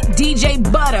with Fleet DJ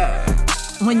Butter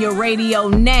on your radio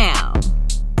now.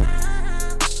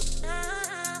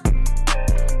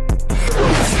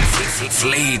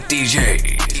 Fleet DJ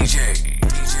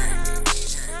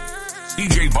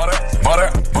Butter.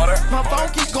 My phone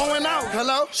keep going out.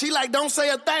 Hello? She like, don't say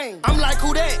a thing. I'm like,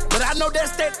 who that? But I know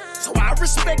that's that. So I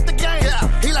respect the game.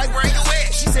 Yeah. He like, where you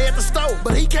at? She said the stove,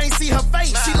 but he can't see her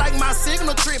face. She like my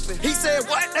signal tripping. He said,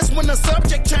 what? That's when the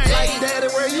subject changed. Like, daddy,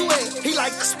 where you at? He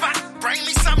like, the spot. Bring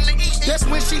me something to eat. That's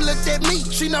when she looked at me.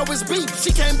 She know it's beef.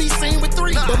 She can't be seen with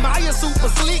 3. But Maya super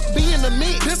slick, be in the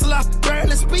mix. Pistol off,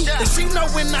 barely speak. And she know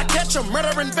when I catch him,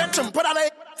 murder and veteran, put out her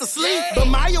to sleep. But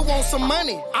Maya wants some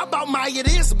money. I bought Maya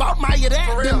this, bought Maya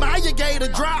that. Then Maya gave the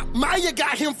drop. Maya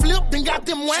got him flipped and got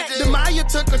them whacked. Then Maya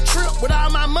took a trip with all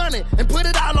my money and put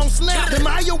it all on Snap. Then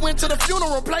Maya went to the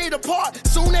funeral, played a part.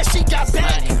 Soon as she got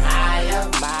back. Maya.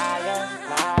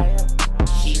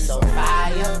 She so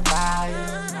fire.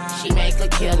 She make a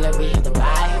killer read the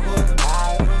Bible.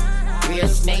 Real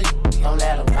snake, don't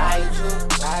let her bite you.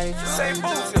 Say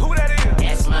Boosie, who that is?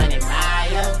 That's money,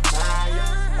 Maya.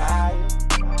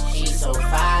 She so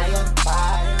fire.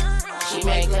 She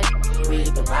make a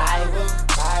read the Bible.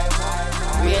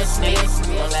 Real snakes,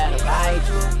 don't let her bite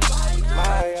you.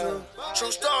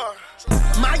 True story.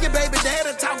 Maya baby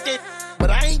daddy talk that,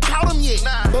 but I ain't caught him yet.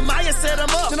 But Maya set him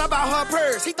up, then I bought her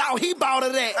purse. He thought he bought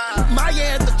her that.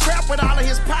 Maya at the trap with all of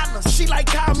his partners. She like,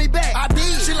 call me back. I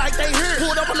did. She like, they heard.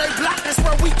 Pulled up on they block, that's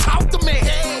where we talk to me.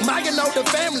 Maya know the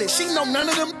family. She know none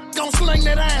of them gon' sling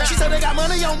that ass. She said they got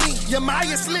money on me. Yeah,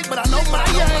 Maya slick, but I know Maya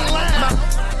ain't lying.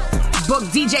 Book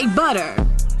DJ Butter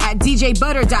at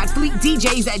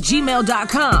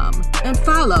djbutter.fleetdjs@gmail.com and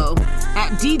follow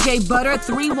at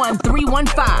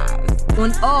djbutter31315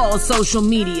 on all social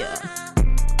media.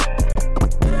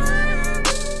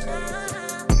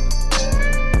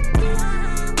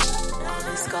 All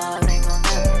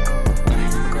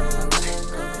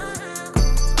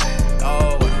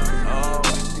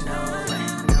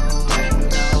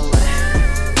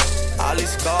these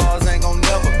scars ain't gon'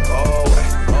 never go away.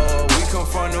 Oh, we come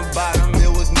from the bottom, it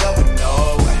was never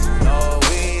no way. No,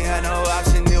 we ain't had no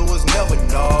option, it was never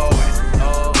no way.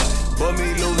 No, but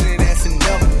me losing, that's a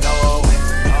never no way.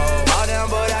 All down,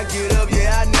 but I get up.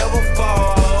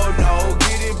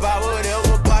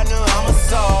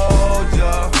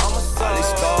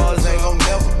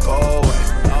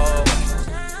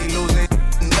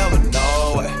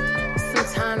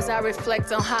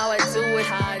 reflect on how I do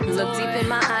it. Look deep in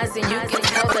my eyes and you can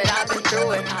tell that I've been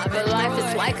through it. But life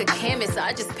is like a canvas,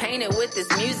 I just paint it with this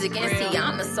music. And see,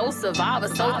 I'm the soul survivor,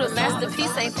 so the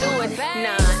masterpiece ain't through it.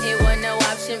 Nah, it wasn't no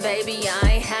option, baby, I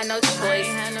ain't had no choice.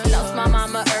 Lost my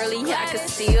mama early, I could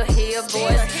still hear a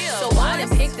voice. So I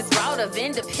done picked this route of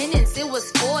independence, it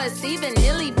was for us. Even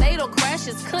nearly fatal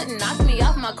crashes couldn't knock me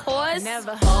off my course.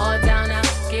 Never. All down now,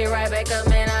 get right back up,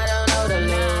 man, I don't know the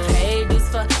lose. Hey, dudes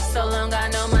for so long, I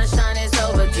know my shine is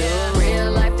overdue.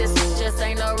 Real life, this just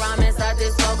ain't no rhyme inside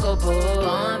this vocal booth.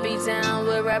 Born beat down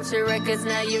with Rapture Records,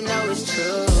 now you know it's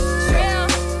true.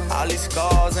 All these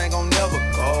scars ain't gon' never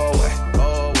go away.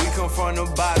 Oh, we come from the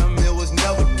bottom, it was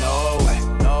never no way.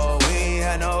 No, we ain't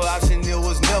had no option, it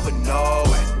was never no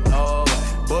way. No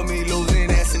way. But me losing,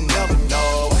 that's a never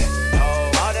no way.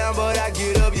 No, all down, but I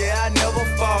get up, yeah, I never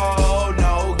fall.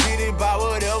 No, get it by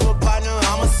whatever partner,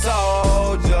 I'm a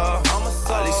soldier.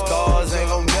 All these scars ain't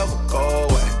gon' never go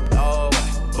away. No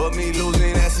way. But me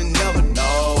losing, that's a never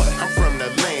no way. I'm from the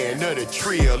land of the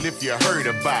trill, if you heard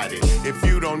about it. If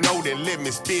you don't know, then let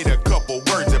me spit a couple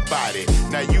words about it.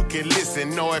 Now you can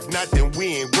listen, or if not, then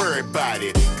we ain't worried about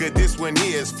it. Cause this one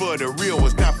here is for the real,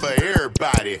 it's not for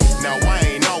everybody. Now I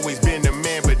ain't always been a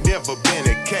man, but never been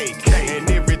a cake. And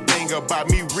everything about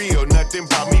me real, nothing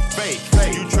about me fake.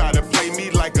 You try to play me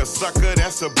like a sucker,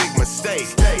 that's a big mistake.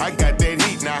 I got that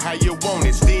heat, now how you want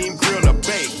it, steam, grill, or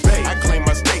bake. I claim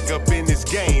my stake up in this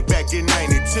game back in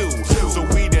 92. So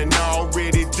we done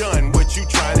already done what you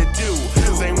trying to do.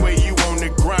 Same way you on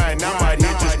the grind, I'm out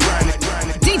here just grinding.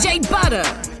 DJ Butter,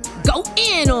 go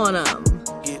in on him.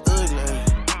 Get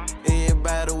ugly,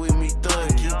 everybody with me thug.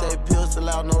 Keep that pistol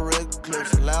out, no regular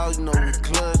clips. Loud, you know we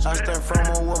clutch. I stand firm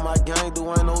on what my gang do,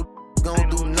 ain't no gon'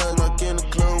 do nothing. Look in the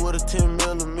club with a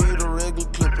 10mm, regular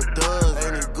clipper does.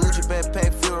 Ain't it Gucci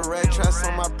backpack, feel rat traps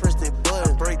on my press that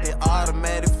button. Break that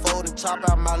automatic fold and chop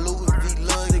out my Louis V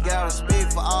lugs. They got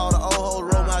respect for all the old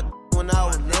hoes, roll my when I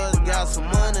was nuts. Got some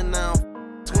money now,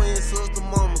 twin sister,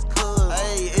 mama's cousin.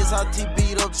 Hey, SRT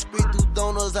beat up the street through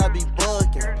donuts, I be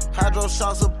bucking. Hydro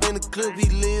shots up in the clip, he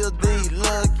live, then he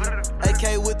lucky.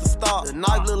 AK with the star, the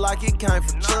knife look like it came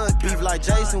from Chuck. Beef like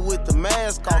Jason with the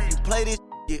mask off, you play this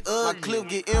get ugly. My clip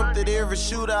get emptied every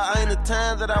shootout, ain't the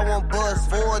time that I want bust.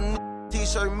 For a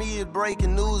T-shirt, me is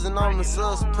breaking news and I'm the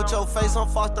sus. Put your face on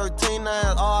Fox 13,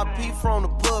 now RIP from the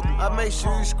public. I make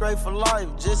sure you scrape for life,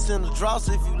 just in the drops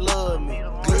if you love me.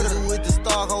 Glitter with the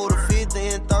stock, hold a 50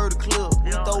 and 30 clip.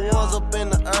 We throw ones up in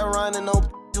the air, running on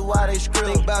why they script.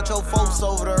 Think about your folks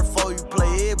over there before you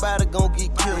play, everybody gon'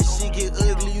 get killed. If shit get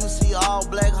ugly, you see all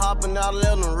black hopping out,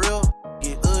 let them real.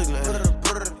 Get ugly,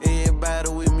 everybody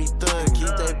with me thug.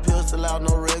 Keep that pistol out,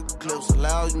 no regular clips.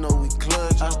 Loud, you know we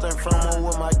clutch. I stand firm on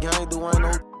what my gang do, ain't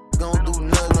no gon' do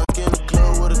nothing. Look in the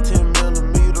club with a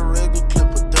 10mm, regular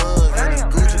clipper does. And this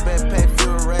Gucci backpack,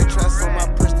 feel rat traps on my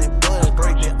press that button.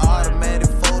 Break that automatic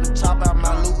fold and chop out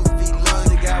my Louis V lugs.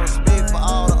 They got respect for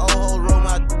all the old hoes, roll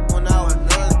my when I was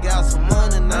nuts. Got some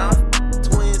money now,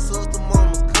 twin sister,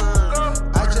 mama's cousin.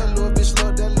 I just little bitch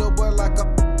love that little boy like a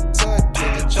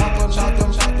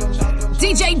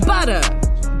DJ Butter,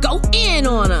 go in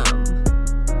on him.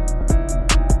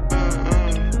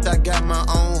 I got my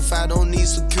own fight, don't need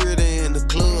security in the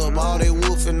club. All they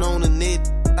wolfing on the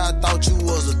net, I thought you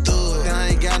was a thug. I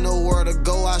ain't got nowhere to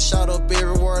go, I shot up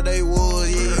everywhere they was.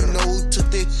 Yeah, you know who took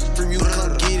this from you,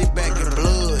 come get it back in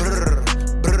blood.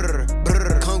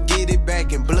 Come get it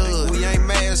back in blood. We ain't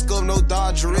mask up, no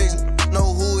Dodger X,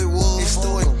 know who it was.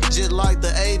 Story just like the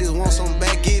 80s, want some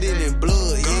back, get it in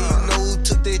blood. Yeah, you know who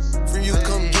took that from you,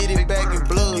 come get it back in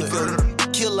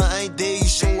blood. Killer ain't dead, you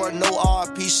should wear no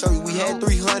RP shirt. We had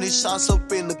 300 shots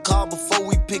up in the car before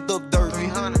we picked up dirt.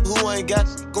 Who ain't got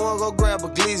go grab a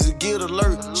glizzy, get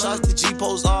alert. Shots to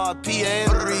G-Post RP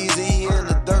and the reason he in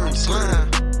the dirt.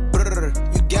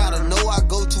 You gotta know I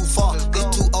go too far.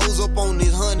 Got 2 O's up on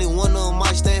this 100, one of them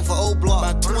might stand for O-Block.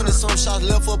 About 20 some shots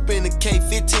left up in the K,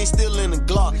 15 still in the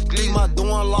Glock. Leave my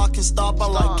door unlock and stop, I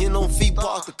like getting on feet,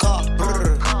 park the car.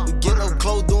 We get up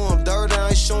close, do them dirty, I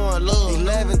ain't showing love.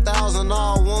 11,000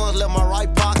 all ones, let my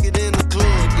right pocket in the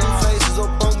club. Blue faces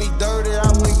up on me dirty, I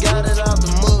went got it out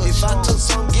the mud. If I took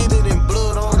some, get it in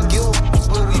blood, I don't give a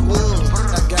but we would.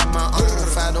 I got my own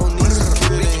fight, don't need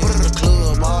security in the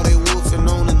club. All they wolfing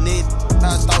on the net,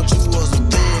 I thought you was a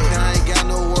thug. I ain't got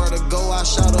nowhere to go, I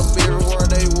shot up everywhere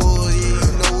they was. Yeah,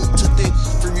 you know who took it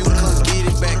from you, come get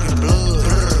it back in blood.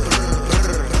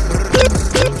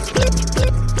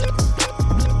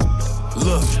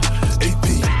 Look, AP,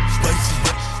 spicy,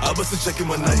 I wasn't checking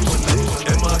my night.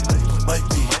 Might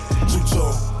be,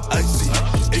 Two-Tone, icy,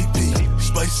 AP,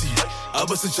 spicy, I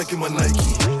wasn't checking my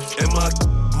Nike.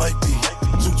 Might be,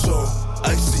 two-tone,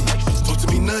 icy. Talk to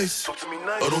me nice,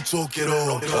 or don't talk at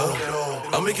all.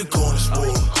 I make a corner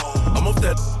sport. I'm off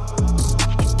that.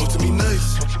 Talk to me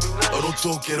nice, or don't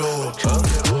talk at all.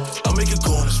 I make a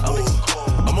corner sport.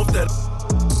 I'm off that.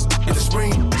 In the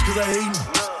spring, it's cause I hate them.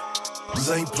 Cause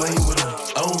I ain't playing with them.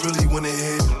 I don't really wanna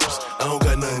hit them. I don't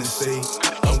got nothing to say.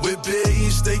 I'm with Bear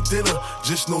eating steak dinner.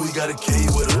 Just know he got a K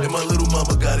with her. And my little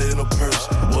mama got it in her purse.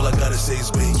 All I gotta say is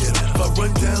bang it. If I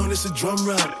run down, it's a drum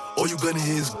round. All you gonna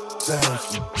hear is sound.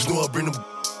 Just know I bring them.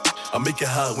 I make it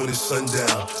hot when it's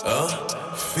sundown.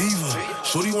 Fever.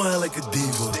 Shorty want like a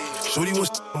diva. Shorty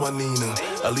wants my Nina.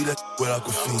 I leave that with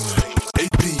Aquafina.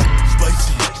 AP,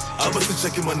 spicy. I must have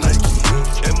checking my Nike.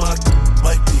 And my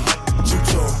might be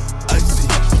two-tone, icy.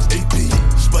 AP,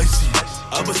 spicy.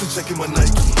 I must have checking my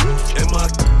Nike. And my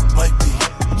might be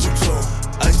two-tone,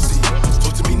 icy.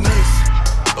 Talk to me nice,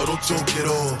 or don't talk at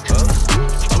all.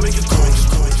 I make it coins.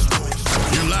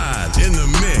 You're live in the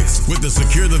mix with the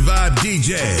Secure the Vibe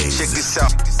DJ. Check this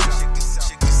out.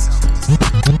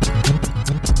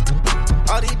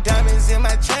 All these diamonds in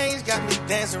my chains got me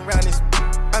dancing around this.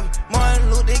 I'm Martin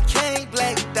Luther King,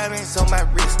 black diamonds on my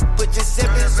wrist. Put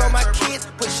Giuseppe's on my kids,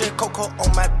 put Sugar Coco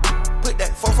on my. Put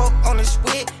that fofo on the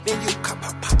squid, then you pop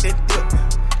that dip.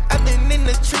 I've been in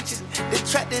the trenches, they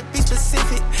tried to be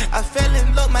specific. I fell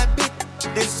in love my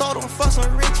bitch, then sold them for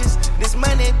some riches. This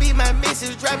money be my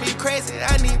missus, drive me crazy.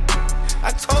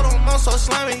 I told them I'm so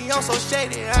slimy, I'm so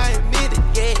shady, I admit it,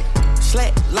 yeah.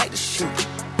 Slack like the shoot,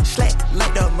 slack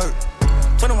like the murk.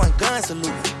 21 gun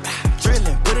salute,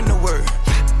 drilling, put in the word.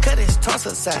 Cut his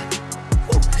tonsils aside,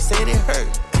 said it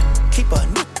hurt. Keep a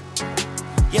new,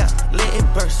 yeah, let it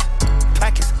burst.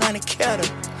 Pockets honey kettle,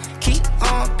 keep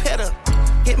on pedal.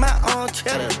 Get my own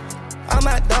cheddar, all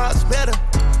my dogs better.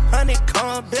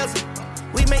 Honeycomb bezel,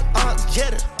 we make arcs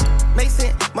jetter.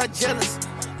 Mason, my jealous,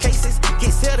 cases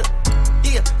get settled.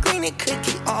 Yeah, green and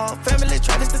cookie, all family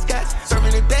try to disguise.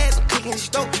 Serving in bags, I'm cooking the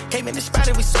stove. Came in the spot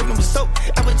and we serving with soap.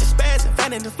 I was just spazzing,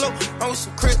 finding the flow. On with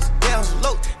some crips, down some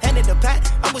low. Handed the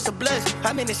pot, I'm with some blush.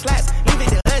 I'm in the slides, leave it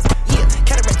to us. Yeah,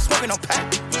 cataract smoking on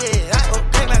pot. Yeah, I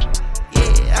upgrade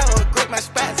my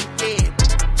spots. Yeah,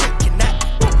 chicken out.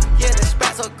 Yeah, the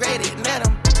spots upgraded, let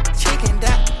them chicken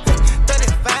out.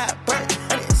 35 burnt,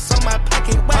 honey's on my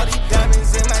pocket. All these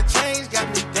diamonds in my chains got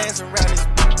me dancing around this.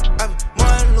 I'm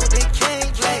Martin Luther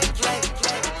King, black.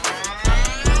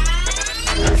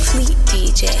 Fleet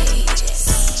DJ.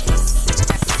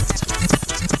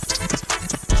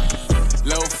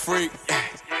 Low freak,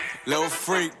 low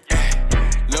freak,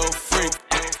 low freak.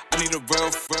 I need a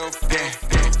real, yeah.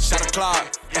 Shot a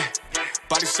clock,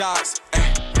 body shots,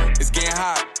 it's getting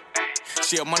hot.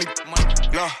 She a money,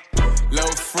 low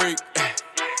freak,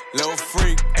 low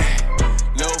freak,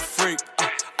 low freak.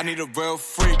 I need a real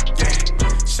freak,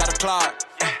 yeah. Shot a clock,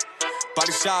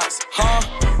 body shots,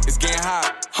 it's getting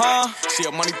hot, She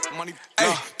a money,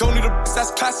 ayy. Don't need a bitch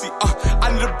that's classy,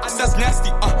 I need a bitch that's nasty,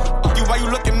 You, why you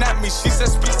looking at me? She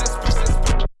says, speak.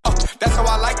 That's how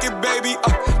I like it, baby.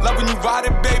 Loving you ride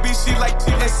it, baby. She like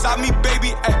inside me,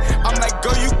 baby. I'm like,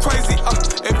 girl, you crazy.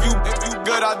 If you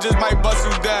good, I just might bust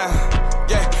you down.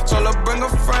 Yeah, told her bring a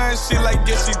friend. She like,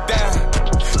 yeah, she down.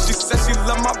 She said she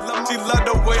love she love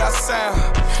the way I sound.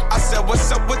 I said,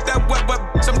 what's up with that wet,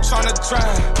 bitch? I'm tryna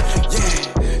drown.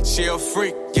 Yeah, she a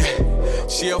freak. Yeah,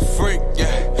 she a freak.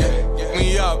 Yeah,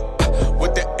 me up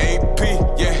with the AP.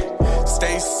 Yeah,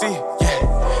 Stacy.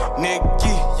 Yeah,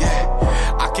 Nikki. Yeah.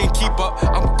 Can't keep up,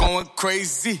 I'm going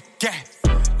crazy, yeah.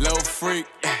 Low freak,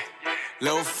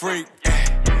 low freak,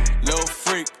 low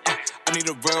freak. I need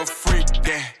a real freak,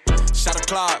 yeah. Shot a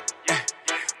clock,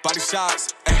 body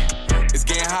shots, it's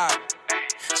getting hot.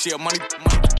 She a money,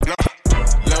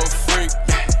 low freak,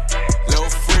 low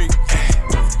freak,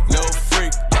 low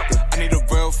freak. I need a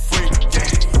real freak,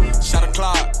 yeah. Shot a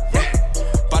clock,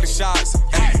 body shots,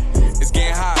 it's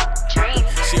getting hot.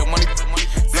 She a money.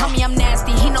 Tell me I'm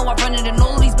nasty, he know I run it and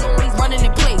all these boys running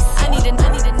in place. I need a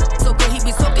so good he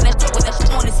be soaking that with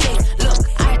that on his face. Look,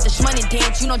 I had to money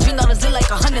dance, you know does it like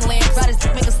 100 lamps. Ride his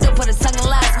make him still put his tongue in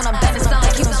last. When I'm done, it sound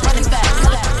like he was running fast.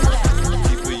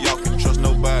 People, y'all can trust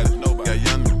nobody. Got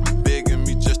young begging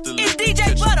me just to live. It's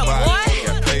DJ Butter, boy.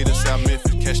 Got paid in South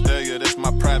Memphis, Castalia, that's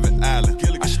my private island.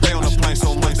 I stay on the plane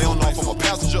so much they don't know if I'm a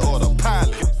passenger or the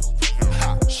pilot.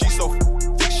 She so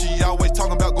thick, she always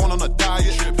talking about going on a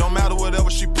diet. Don't matter whatever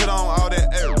she put on, all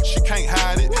that air, she can't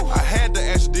hide it. I had to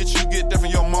ask, did you get that from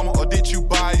your mama or did you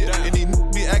buy it? And these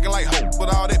be acting like hope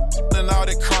with all that and all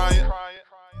that crying.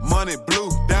 Money blue,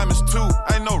 diamonds too,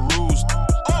 ain't no rules.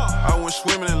 I went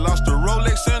swimming and lost a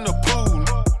Rolex in the pool.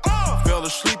 Fell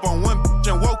asleep on one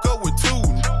and woke up with two.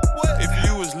 If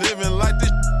you was living like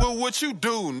this, what would you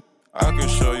do? I can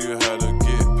show you how to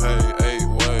get paid 8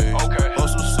 ways. Okay.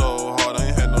 Hustle so hard, I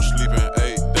ain't had no sleep in 8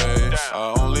 days. Damn.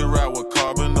 I only ride with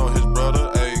Carbon or his brother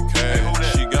AK.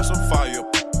 Hey, she got some fire,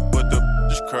 but the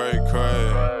is cray.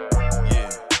 Yeah.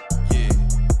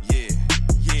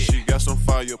 She got some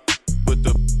fire, but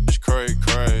the is cray.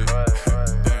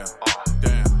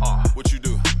 Damn. What you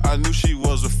do? I knew she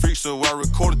was a freak, so I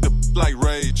recorded the like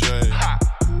Ray J. I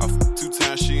f***ed 2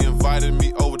 times, she invited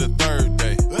me over the 3rd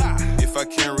day. If I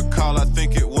can't recall, I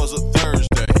think it was a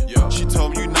Thursday. She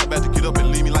told me you not about to get up and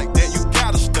leave me like that, you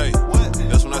gotta stay.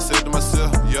 That's when I said to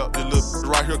myself, yup, this little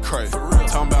right here cray.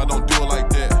 Talking about don't do it like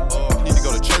that. Need to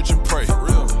go to church and pray.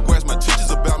 Go ask my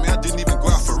teachers about me, I didn't even go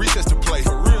out for recess to play.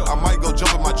 I might go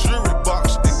jump in my jewelry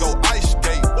box and go ice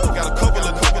skate. Got a couple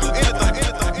of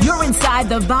anything. You're inside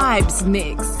the Vibes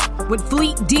Mix with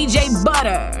Fleet DJ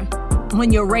Butter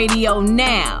on your radio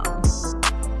now.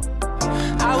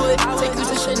 I would take you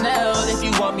to Chanel if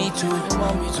you want me to.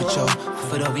 Put your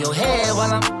foot over your head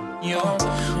while I'm you.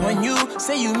 When you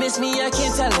say you miss me, I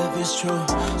can't tell if it's true.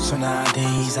 So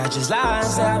nowadays I just lie and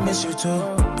say I miss you too.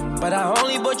 But I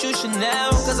only bought you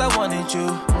Chanel cause I wanted you.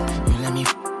 You let me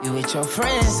you with your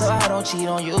friends so I don't cheat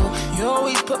on you. You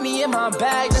always put me in my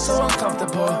bag, that's so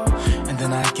uncomfortable. And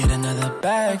then I get another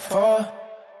bag for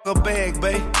a bag,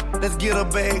 babe. Let's get a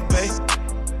bag, babe.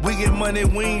 We get money,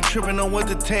 we ain't tripping on what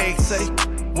the tag say.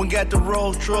 We got the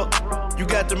road truck, you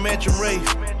got the mansion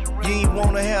race. You ain't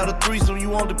wanna have the threesome, you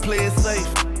want to play it safe.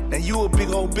 Now you a big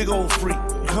old freak,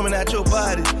 coming out your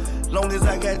body. Long as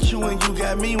I got you and you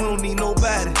got me, we don't need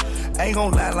nobody. I ain't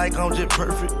gonna lie like I'm just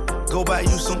perfect. Go buy you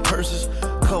some purses,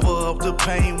 cover up the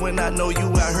pain when I know you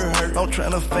out here hurt. I'm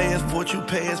tryna fast forward you,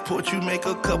 passport you, make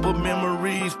a couple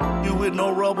memories. You with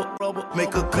no rubber,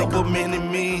 make a couple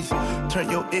mini-me's. Turn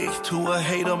your ex to a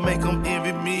hater, make them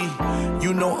envy me.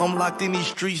 You know I'm locked in these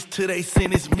streets till they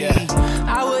sentence me.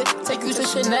 I would take you to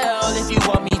Chanel if you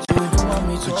want me to.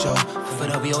 Put your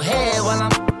foot over your head while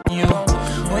I'm you.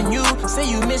 When you say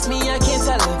you miss me, I can't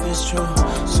tell if it's true.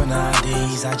 So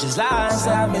nowadays I just lie and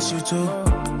say I miss you too.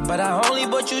 But I only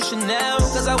bought you Chanel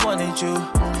cause I wanted you.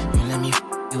 You let me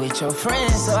you with your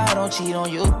friends so I don't cheat on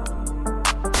you.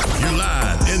 You're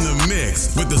live in the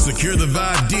mix with the Secure the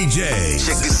Vibe DJ.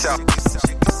 Check this out.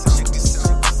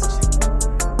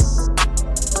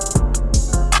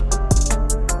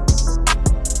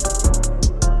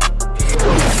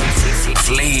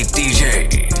 Fleet DJ.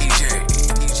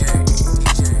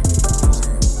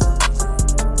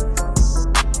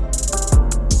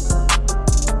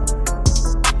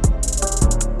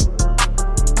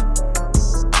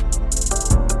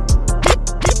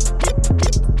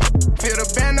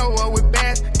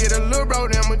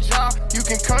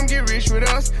 Come get rich with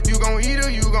us, you gon' eat or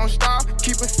you gon' starve.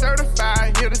 Keep it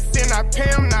certified, here to sin, I pay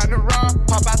them not to rob.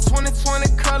 Pop out 2020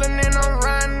 color, and I'm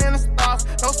riding in the stars.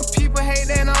 Know some people hate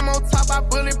that I'm on top, I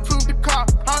bulletproof the car.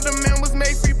 All the members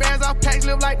make free bands, all packs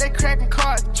live like they cracking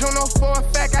cards. Juno for a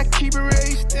fact, I keep it real,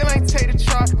 you still ain't take the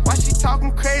chart. Why she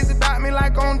talking crazy about me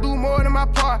like gon' do more than my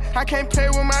part? I can't play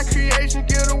with my creation,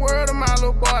 give the world to my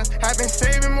little boys. I've been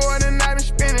saving more than I've been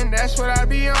spending, that's what I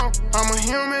be on. I'm a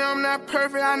human, I'm not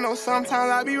perfect, I know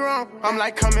sometimes I be wrong. I'm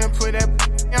like, come and put that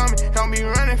on me, don't be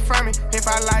running from me. If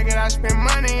I like it, I spend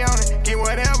money on it, get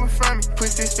whatever from me. Put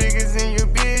 6 figures in your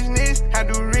business, I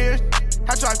do real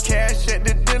I drop cash at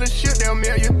the dealership, they'll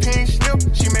mail your pink slip.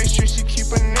 She make sure she keep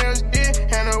her nails did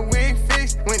and her wig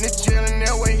fixed. Went to jail and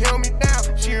that way held me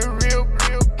down. She a real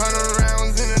 100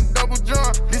 rounds in a double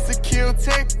drum. This a kill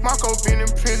take. Marco been in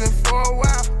prison for a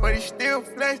while, but he still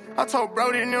flex. I told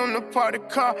Brody them to park the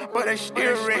car, but they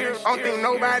still wreck. I don't think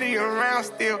nobody around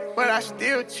still, but I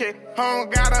still check. I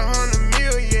don't got 100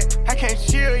 mil yet, I can't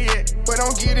chill yet, but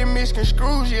don't get it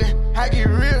misconstrued yet. I get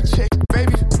real checks,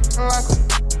 baby. I'm like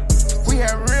we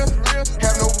have real,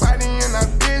 have nobody in our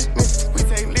business. We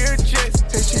take lyric checks,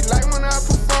 say she like when I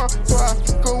perform, so I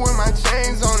go with my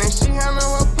chains on and she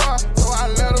handle her part, so I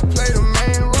let her play the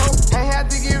main role. Ain't had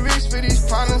to get rich for these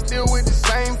partners, still with the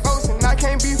same folks, and I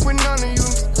can't beef with none of you,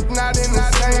 not in the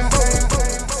same boat.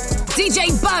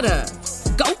 DJ Butter,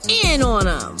 go in on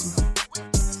them.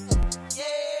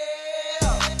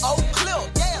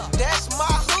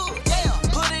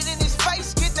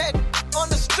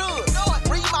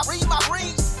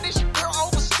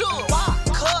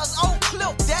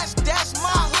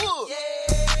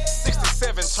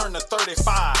 Turn to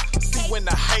 35. See when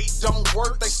the hate don't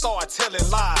work, they start telling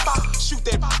lies. Shoot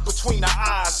that between the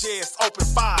eyes, yeah, it's open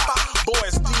 5.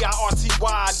 Boys,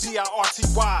 D-I-R-T-Y,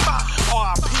 D-I-R-T-Y.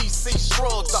 R-I-P-C,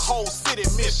 shrug, the whole city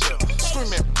mission.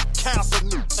 Screaming,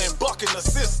 cancel and bucking the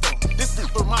system. This is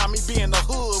the remind me being the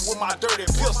hood with my dirty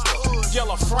pistol.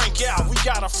 Yellow Frank out, we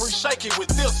got a free shaky with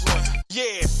this one.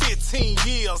 Yeah, 15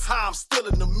 years, how I'm still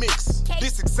in the mix.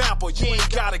 This example, you ain't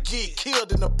gotta get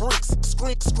killed in the bricks.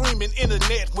 Screaming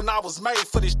internet when I was made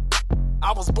for this.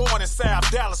 I was born in South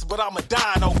Dallas, but I'm a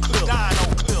dying Oak Cliff.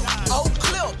 Oak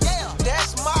Cliff, yeah,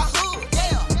 that's my hood.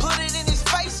 Yeah, put it in his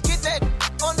face, get that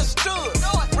understood.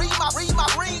 Read my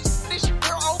rings, this shit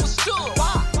girl overstood.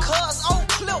 Why? Cause Oak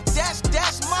Cliff,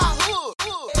 that's my hood.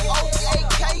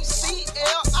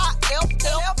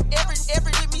 OAKCLIFF,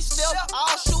 every let me step.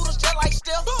 All shooters just like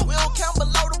Steph. We don't count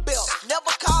below the belt.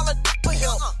 Never call a for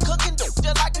help. Cooking just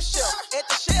like a chef. At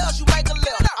the shells, you make a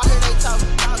left. I hear they talking,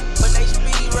 but they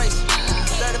speed racing.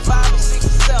 35 or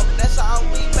 67, that's all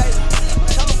we, baby.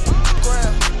 Tell them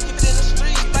grab, keep it in the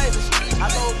streets, baby. I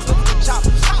go clip the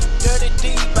choppers, dirty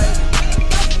D, baby.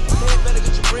 Man, better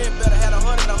get your bread better. Had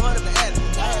 100 to add it.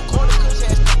 I had corner cooks,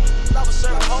 I was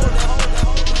serving hold that.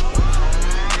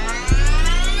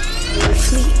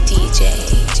 Fleet DJ.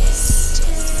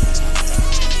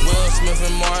 Will Smith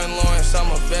and Martin Lawrence, I'm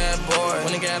a bad boy.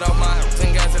 When I got off my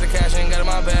and got to the cash and got in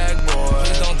my bag, boy.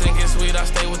 Please don't think it's sweet, I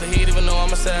stay with the heat even though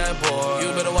I'm a sad boy.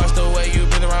 You better watch the way you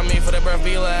breathe around me for that breath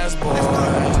be last, boy.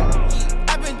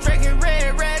 I've been drinking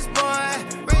red rats, boy.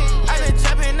 I've been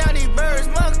chopping all these birds,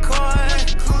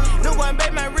 McCoy. No one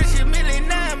made my rich in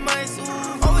 9 months.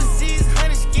 Overseas,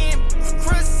 honey skin,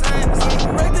 croissant.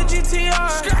 Break the GTR,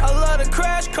 I love the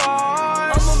crash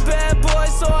car. I'm a bad boy,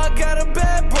 so I got a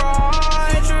bad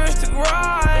bride. Futuristic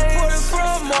ride, imported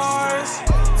from Mars.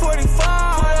 45,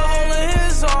 put a hole in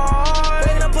his arm.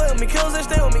 They not play with me, kills they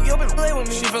stay with me, yo, bitch play with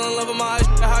me. She fell in love with my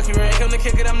hockey ring. Come to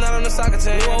kick it, I'm not on the soccer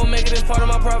team. You won't make it as part of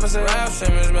my prophecy. Rap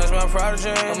image, match my prodigy.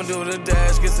 I'ma do the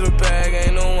dash, get to the bag,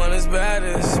 ain't no one as bad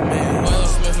as me. Will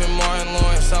Smith and Martin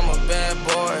Lawrence, I'm a bad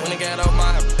boy. When I got off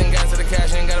my and got to the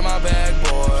cash and got in my bag,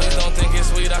 boy. Please don't think it's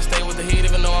sweet, I stay with the heat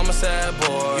even though I'm a sad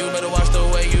boy. You better watch the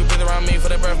way you breathe around me for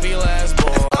that breath be last,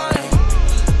 boy.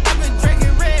 I've been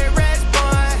drinking red rats,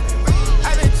 boy.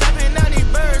 I've been chopping all these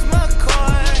birds,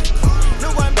 McCoy.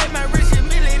 No one made my rich in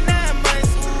 9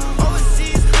 months.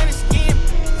 Overseas, honey skin,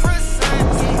 croissant.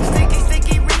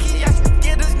 Sticky, Ricky, I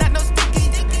get us, not no sticky.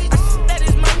 I that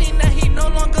is money, now he no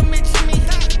longer mention me.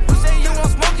 You say you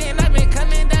want smoking, I've been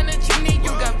coming down the chimney.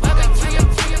 You got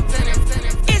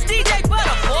it's DJ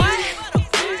Butter,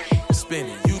 boy. Spin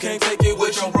it, you can't take it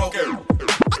with your broken.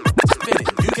 Spin it,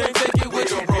 you can't take it with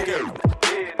your broken.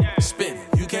 Spin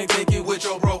it, you can't take it with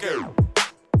your broken.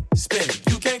 Spin it,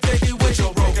 you can't take it with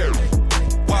your broken.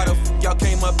 Why the f y'all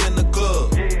came up in the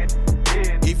club?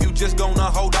 If you just gonna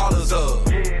hold dollars up,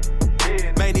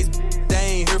 man, these they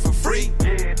ain't here for free,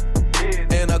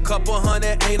 and a couple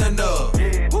hundred ain't enough.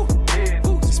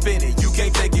 Spin it, you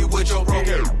can't take it with your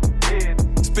broken.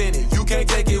 Spin it, you can't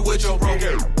take it with your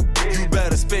broken. You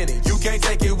better spin it, you can't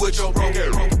take it with your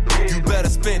broken. You better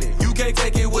spin it, you can't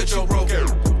take it with your broken.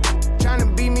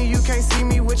 Tryna beat me, you can't see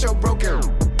me with your broken.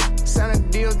 Sign a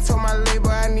deal, told my label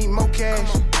I need more cash.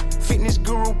 Fitness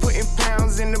guru putting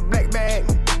pounds in the black bag.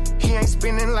 He ain't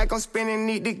spinning like I'm spinning,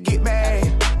 need to get back.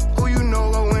 Who you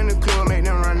know go in the club, make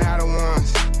them run out of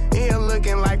ones. In here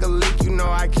looking like a lick, you know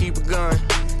I keep a gun.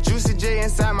 Juicy J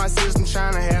inside my system,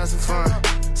 tryna have some fun.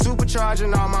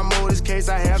 Supercharging all my motors, case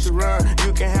I have to run.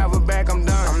 You can have it back, I'm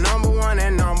done. I'm number one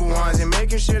and number ones, and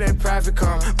making sure that profit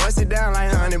come. Bust it down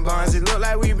like 100 bonds. It look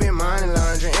like we been money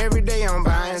laundering. Every day I'm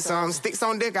buying some. Sticks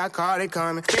on dick, I call it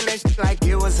coming. Spin that shit like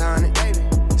it was honey.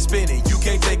 Spin it, you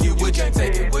can't take it with you.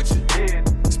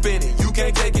 Spin it, you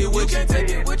can't take it with you.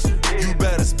 You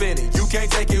better spin it, you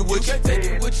can't take it with you.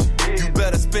 You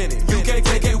better spin it, you can't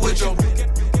take it with your.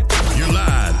 You're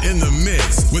live in the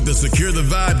mix with the Secure the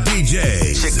Vibe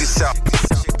DJ. Check this out.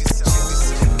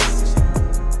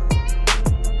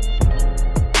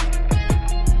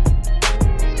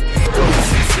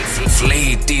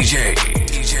 Fleet DJ.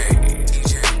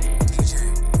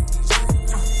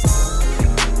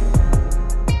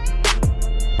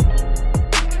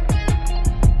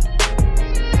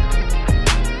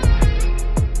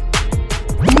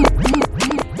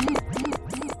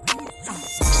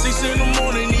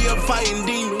 Fighting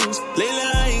demons. Lately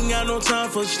I ain't got no time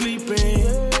for sleeping.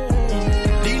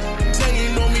 These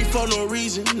saying on me for no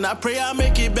reason. I pray I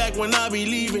make it back when I be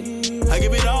leaving. I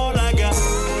give it all I got.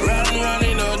 Riding around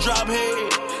in a drop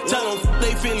head. Tell them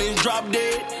they feelings drop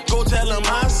dead. Go tell them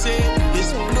I said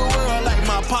it's the world like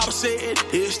my pop said.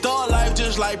 It's star life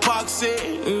just like Pac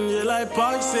said. Yeah, like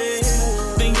Pac said.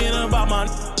 Thinking about my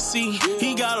see.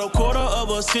 He got a quarter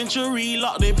of a century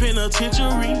locked in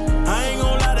penitentiary. I ain't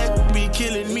gon' lie, that be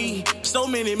killing me. so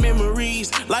many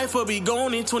memories. Life will be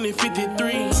gone in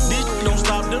 2053. This don't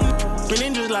stop them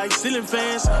spinning just like ceiling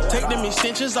fans. Take them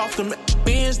extensions off them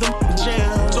bends, them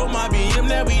jams. Told my BM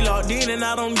that we locked in and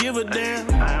I don't give a damn.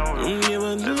 Don't give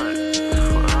a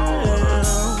damn.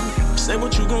 Say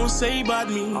what you gon' say about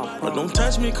me, but don't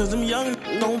touch me cause them young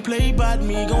don't play about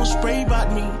me. Gon' spray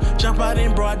about me, jump out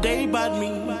in broad day about me.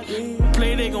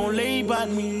 Play they gon' lay about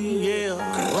me, yeah.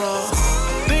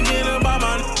 Thinking about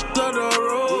my up the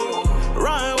road,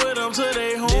 riding with them till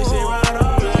they home. They say right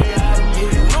up like that,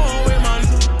 yeah. Knowing with my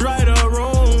right or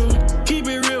wrong, keep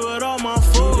it real with all my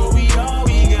foes. We all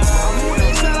we got. I'm who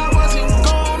they said I wasn't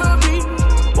gonna be.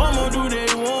 What more do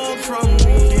they want from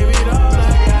me? Give it all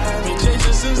I got. Been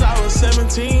chasing since I was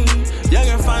 17. Young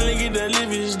and finally get to live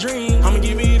his dream. I'ma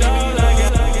give it all I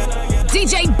got.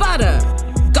 DJ Butter,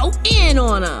 go in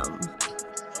on him.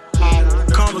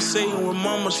 Conversating with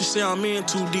mama, she say I'm in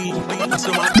too deep.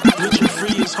 So my rich and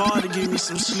free, it's hard to give me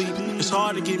some sleep. It's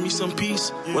hard to give me some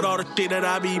peace with all the shit that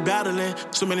I be battling.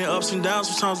 So many ups and downs,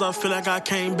 sometimes I feel like I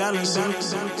can't balance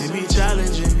it. It be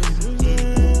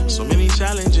challenging, so many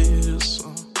challenges.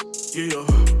 Yeah.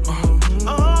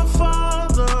 Oh,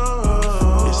 Father,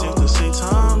 it's safe to say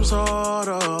times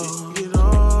harder.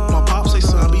 My pop say,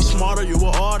 son, be smarter, you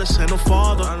an artist and a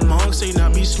father. My uncle say,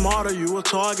 not be smarter, you a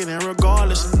target, and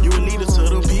regardless, you a leader to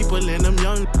them people and them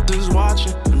young is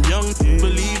watching. Them young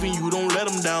believing you, don't let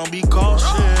them down, be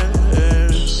cautious.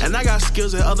 And I got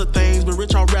skills and other things, but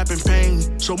rich on rapping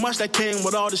pain. So much that came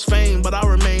with all this fame, but I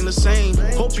remain the same.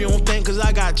 Hope you don't think cause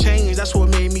I got changed, that's what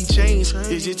made me change.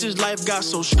 It's just this life got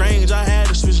so strange, I had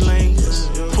to switch lanes.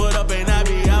 Put up and I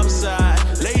be outside,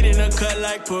 laid in the cut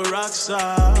like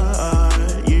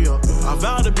peroxide, yeah. I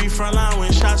vowed to be frontline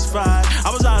when shots fired. I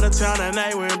was out of town that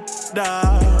night when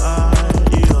died,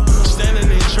 yeah. Standing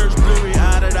in church,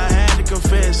 blurry-eyed, that I had to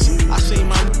confess. I seen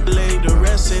my lay to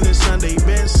rest in his Sunday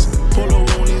best. Polo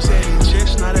on his head and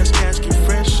chest, now that's casket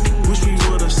fresh. Wish we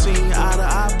would've seen eye to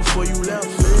eye before you left.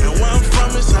 And where I'm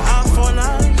from, it's an eye for an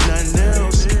eye, nothing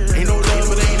else. Ain't no love,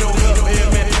 but ain't no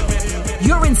help.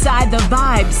 You're inside the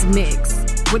Vibes Mix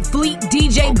with Fleet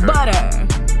DJ Butter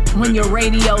on your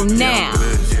radio now.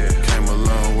 Came a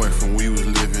long way from we was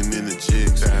living in the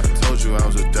jigs. Told you I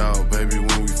was a dog, baby,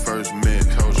 when we first met.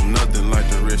 Told you nothing like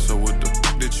the rest, so what the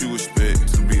that you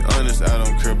expect? To be honest, I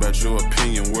don't care about your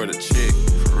opinion. Where the check?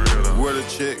 Where the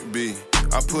check be?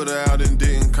 I put her out and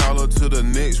didn't call her till the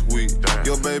next week.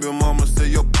 Your baby mama say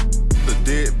your the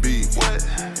deadbeat. What?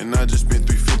 And I just spent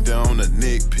 $350 on a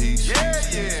neck piece.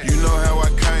 Yeah. You know how I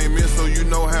came in, so you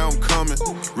know how I'm coming.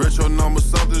 Retro number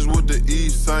somethings with the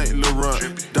East St.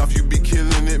 Laurent. Duff, you be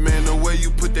killing it, man, the way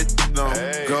you put that on.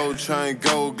 Hey. Gold chain,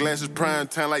 gold glasses, prime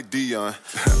time like Dion.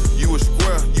 You a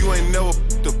square, you ain't never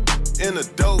the in a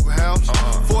dope house.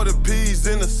 40 P's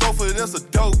in the sofa, that's a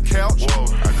dope couch. Whoa.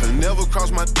 I could never cross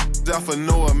my out for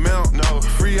no amount. No.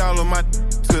 Free all of my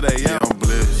till they out. I'm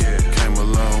blessed. Came a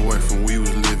long way from we was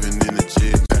living in the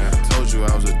jet. Told you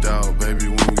I was a dog, baby,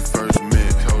 when we first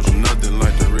met. Told you nothing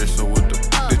like the rest, so what the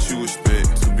that you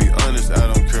expect? To be honest, I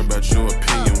don't care about your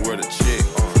opinion. Where the check?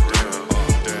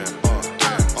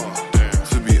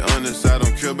 To be honest, I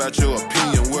don't care about your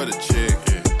opinion. Where the check?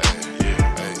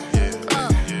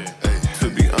 To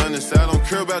be honest, I don't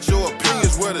care about your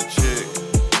opinions. Where the check?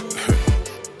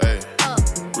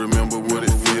 Remember what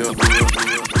it feels.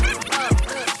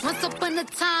 Once upon a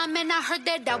time, and I heard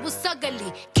that I was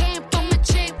ugly. Came from a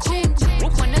chick who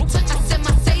wanna touch. I said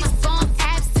my face on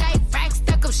abs tight, rack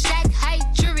stuck up shack height,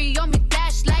 jury on me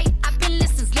flashlight. I've been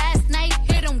listening since last night.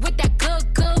 Hit 'em with that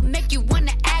good, make you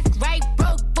wanna act right.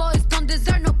 Broke boys don't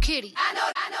deserve no kitty. I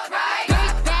know, right?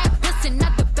 Big bad pussy,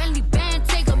 not the Bentley band.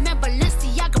 Take a man,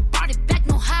 Balenciaga brought it back.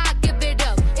 No how I give it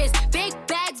up. It's big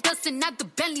bags, bustin' not the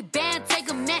Bentley band. Take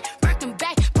a man, working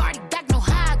back.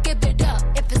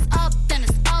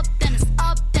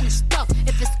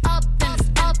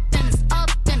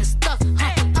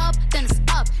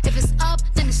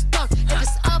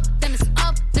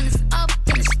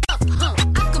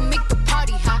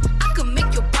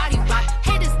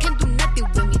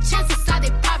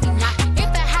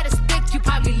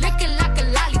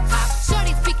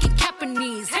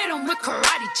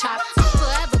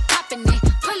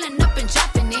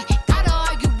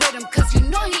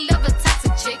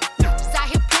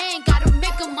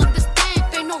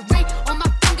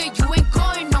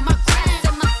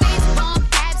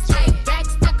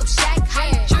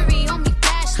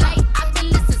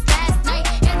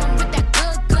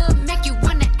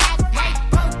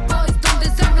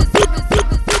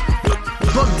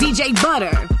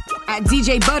 Butter at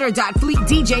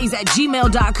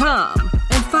djbutter.fleetdjs@gmail.com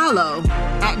and follow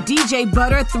at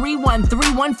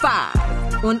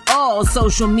djbutter31315. on all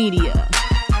social media.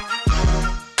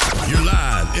 You're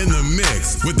live in the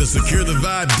mix with the Secure the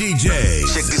Vibe DJ.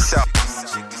 Check this out.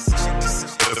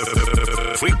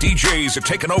 Fleet DJs are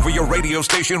taking over your radio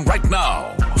station right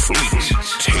now. Fleet,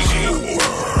 take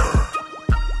over.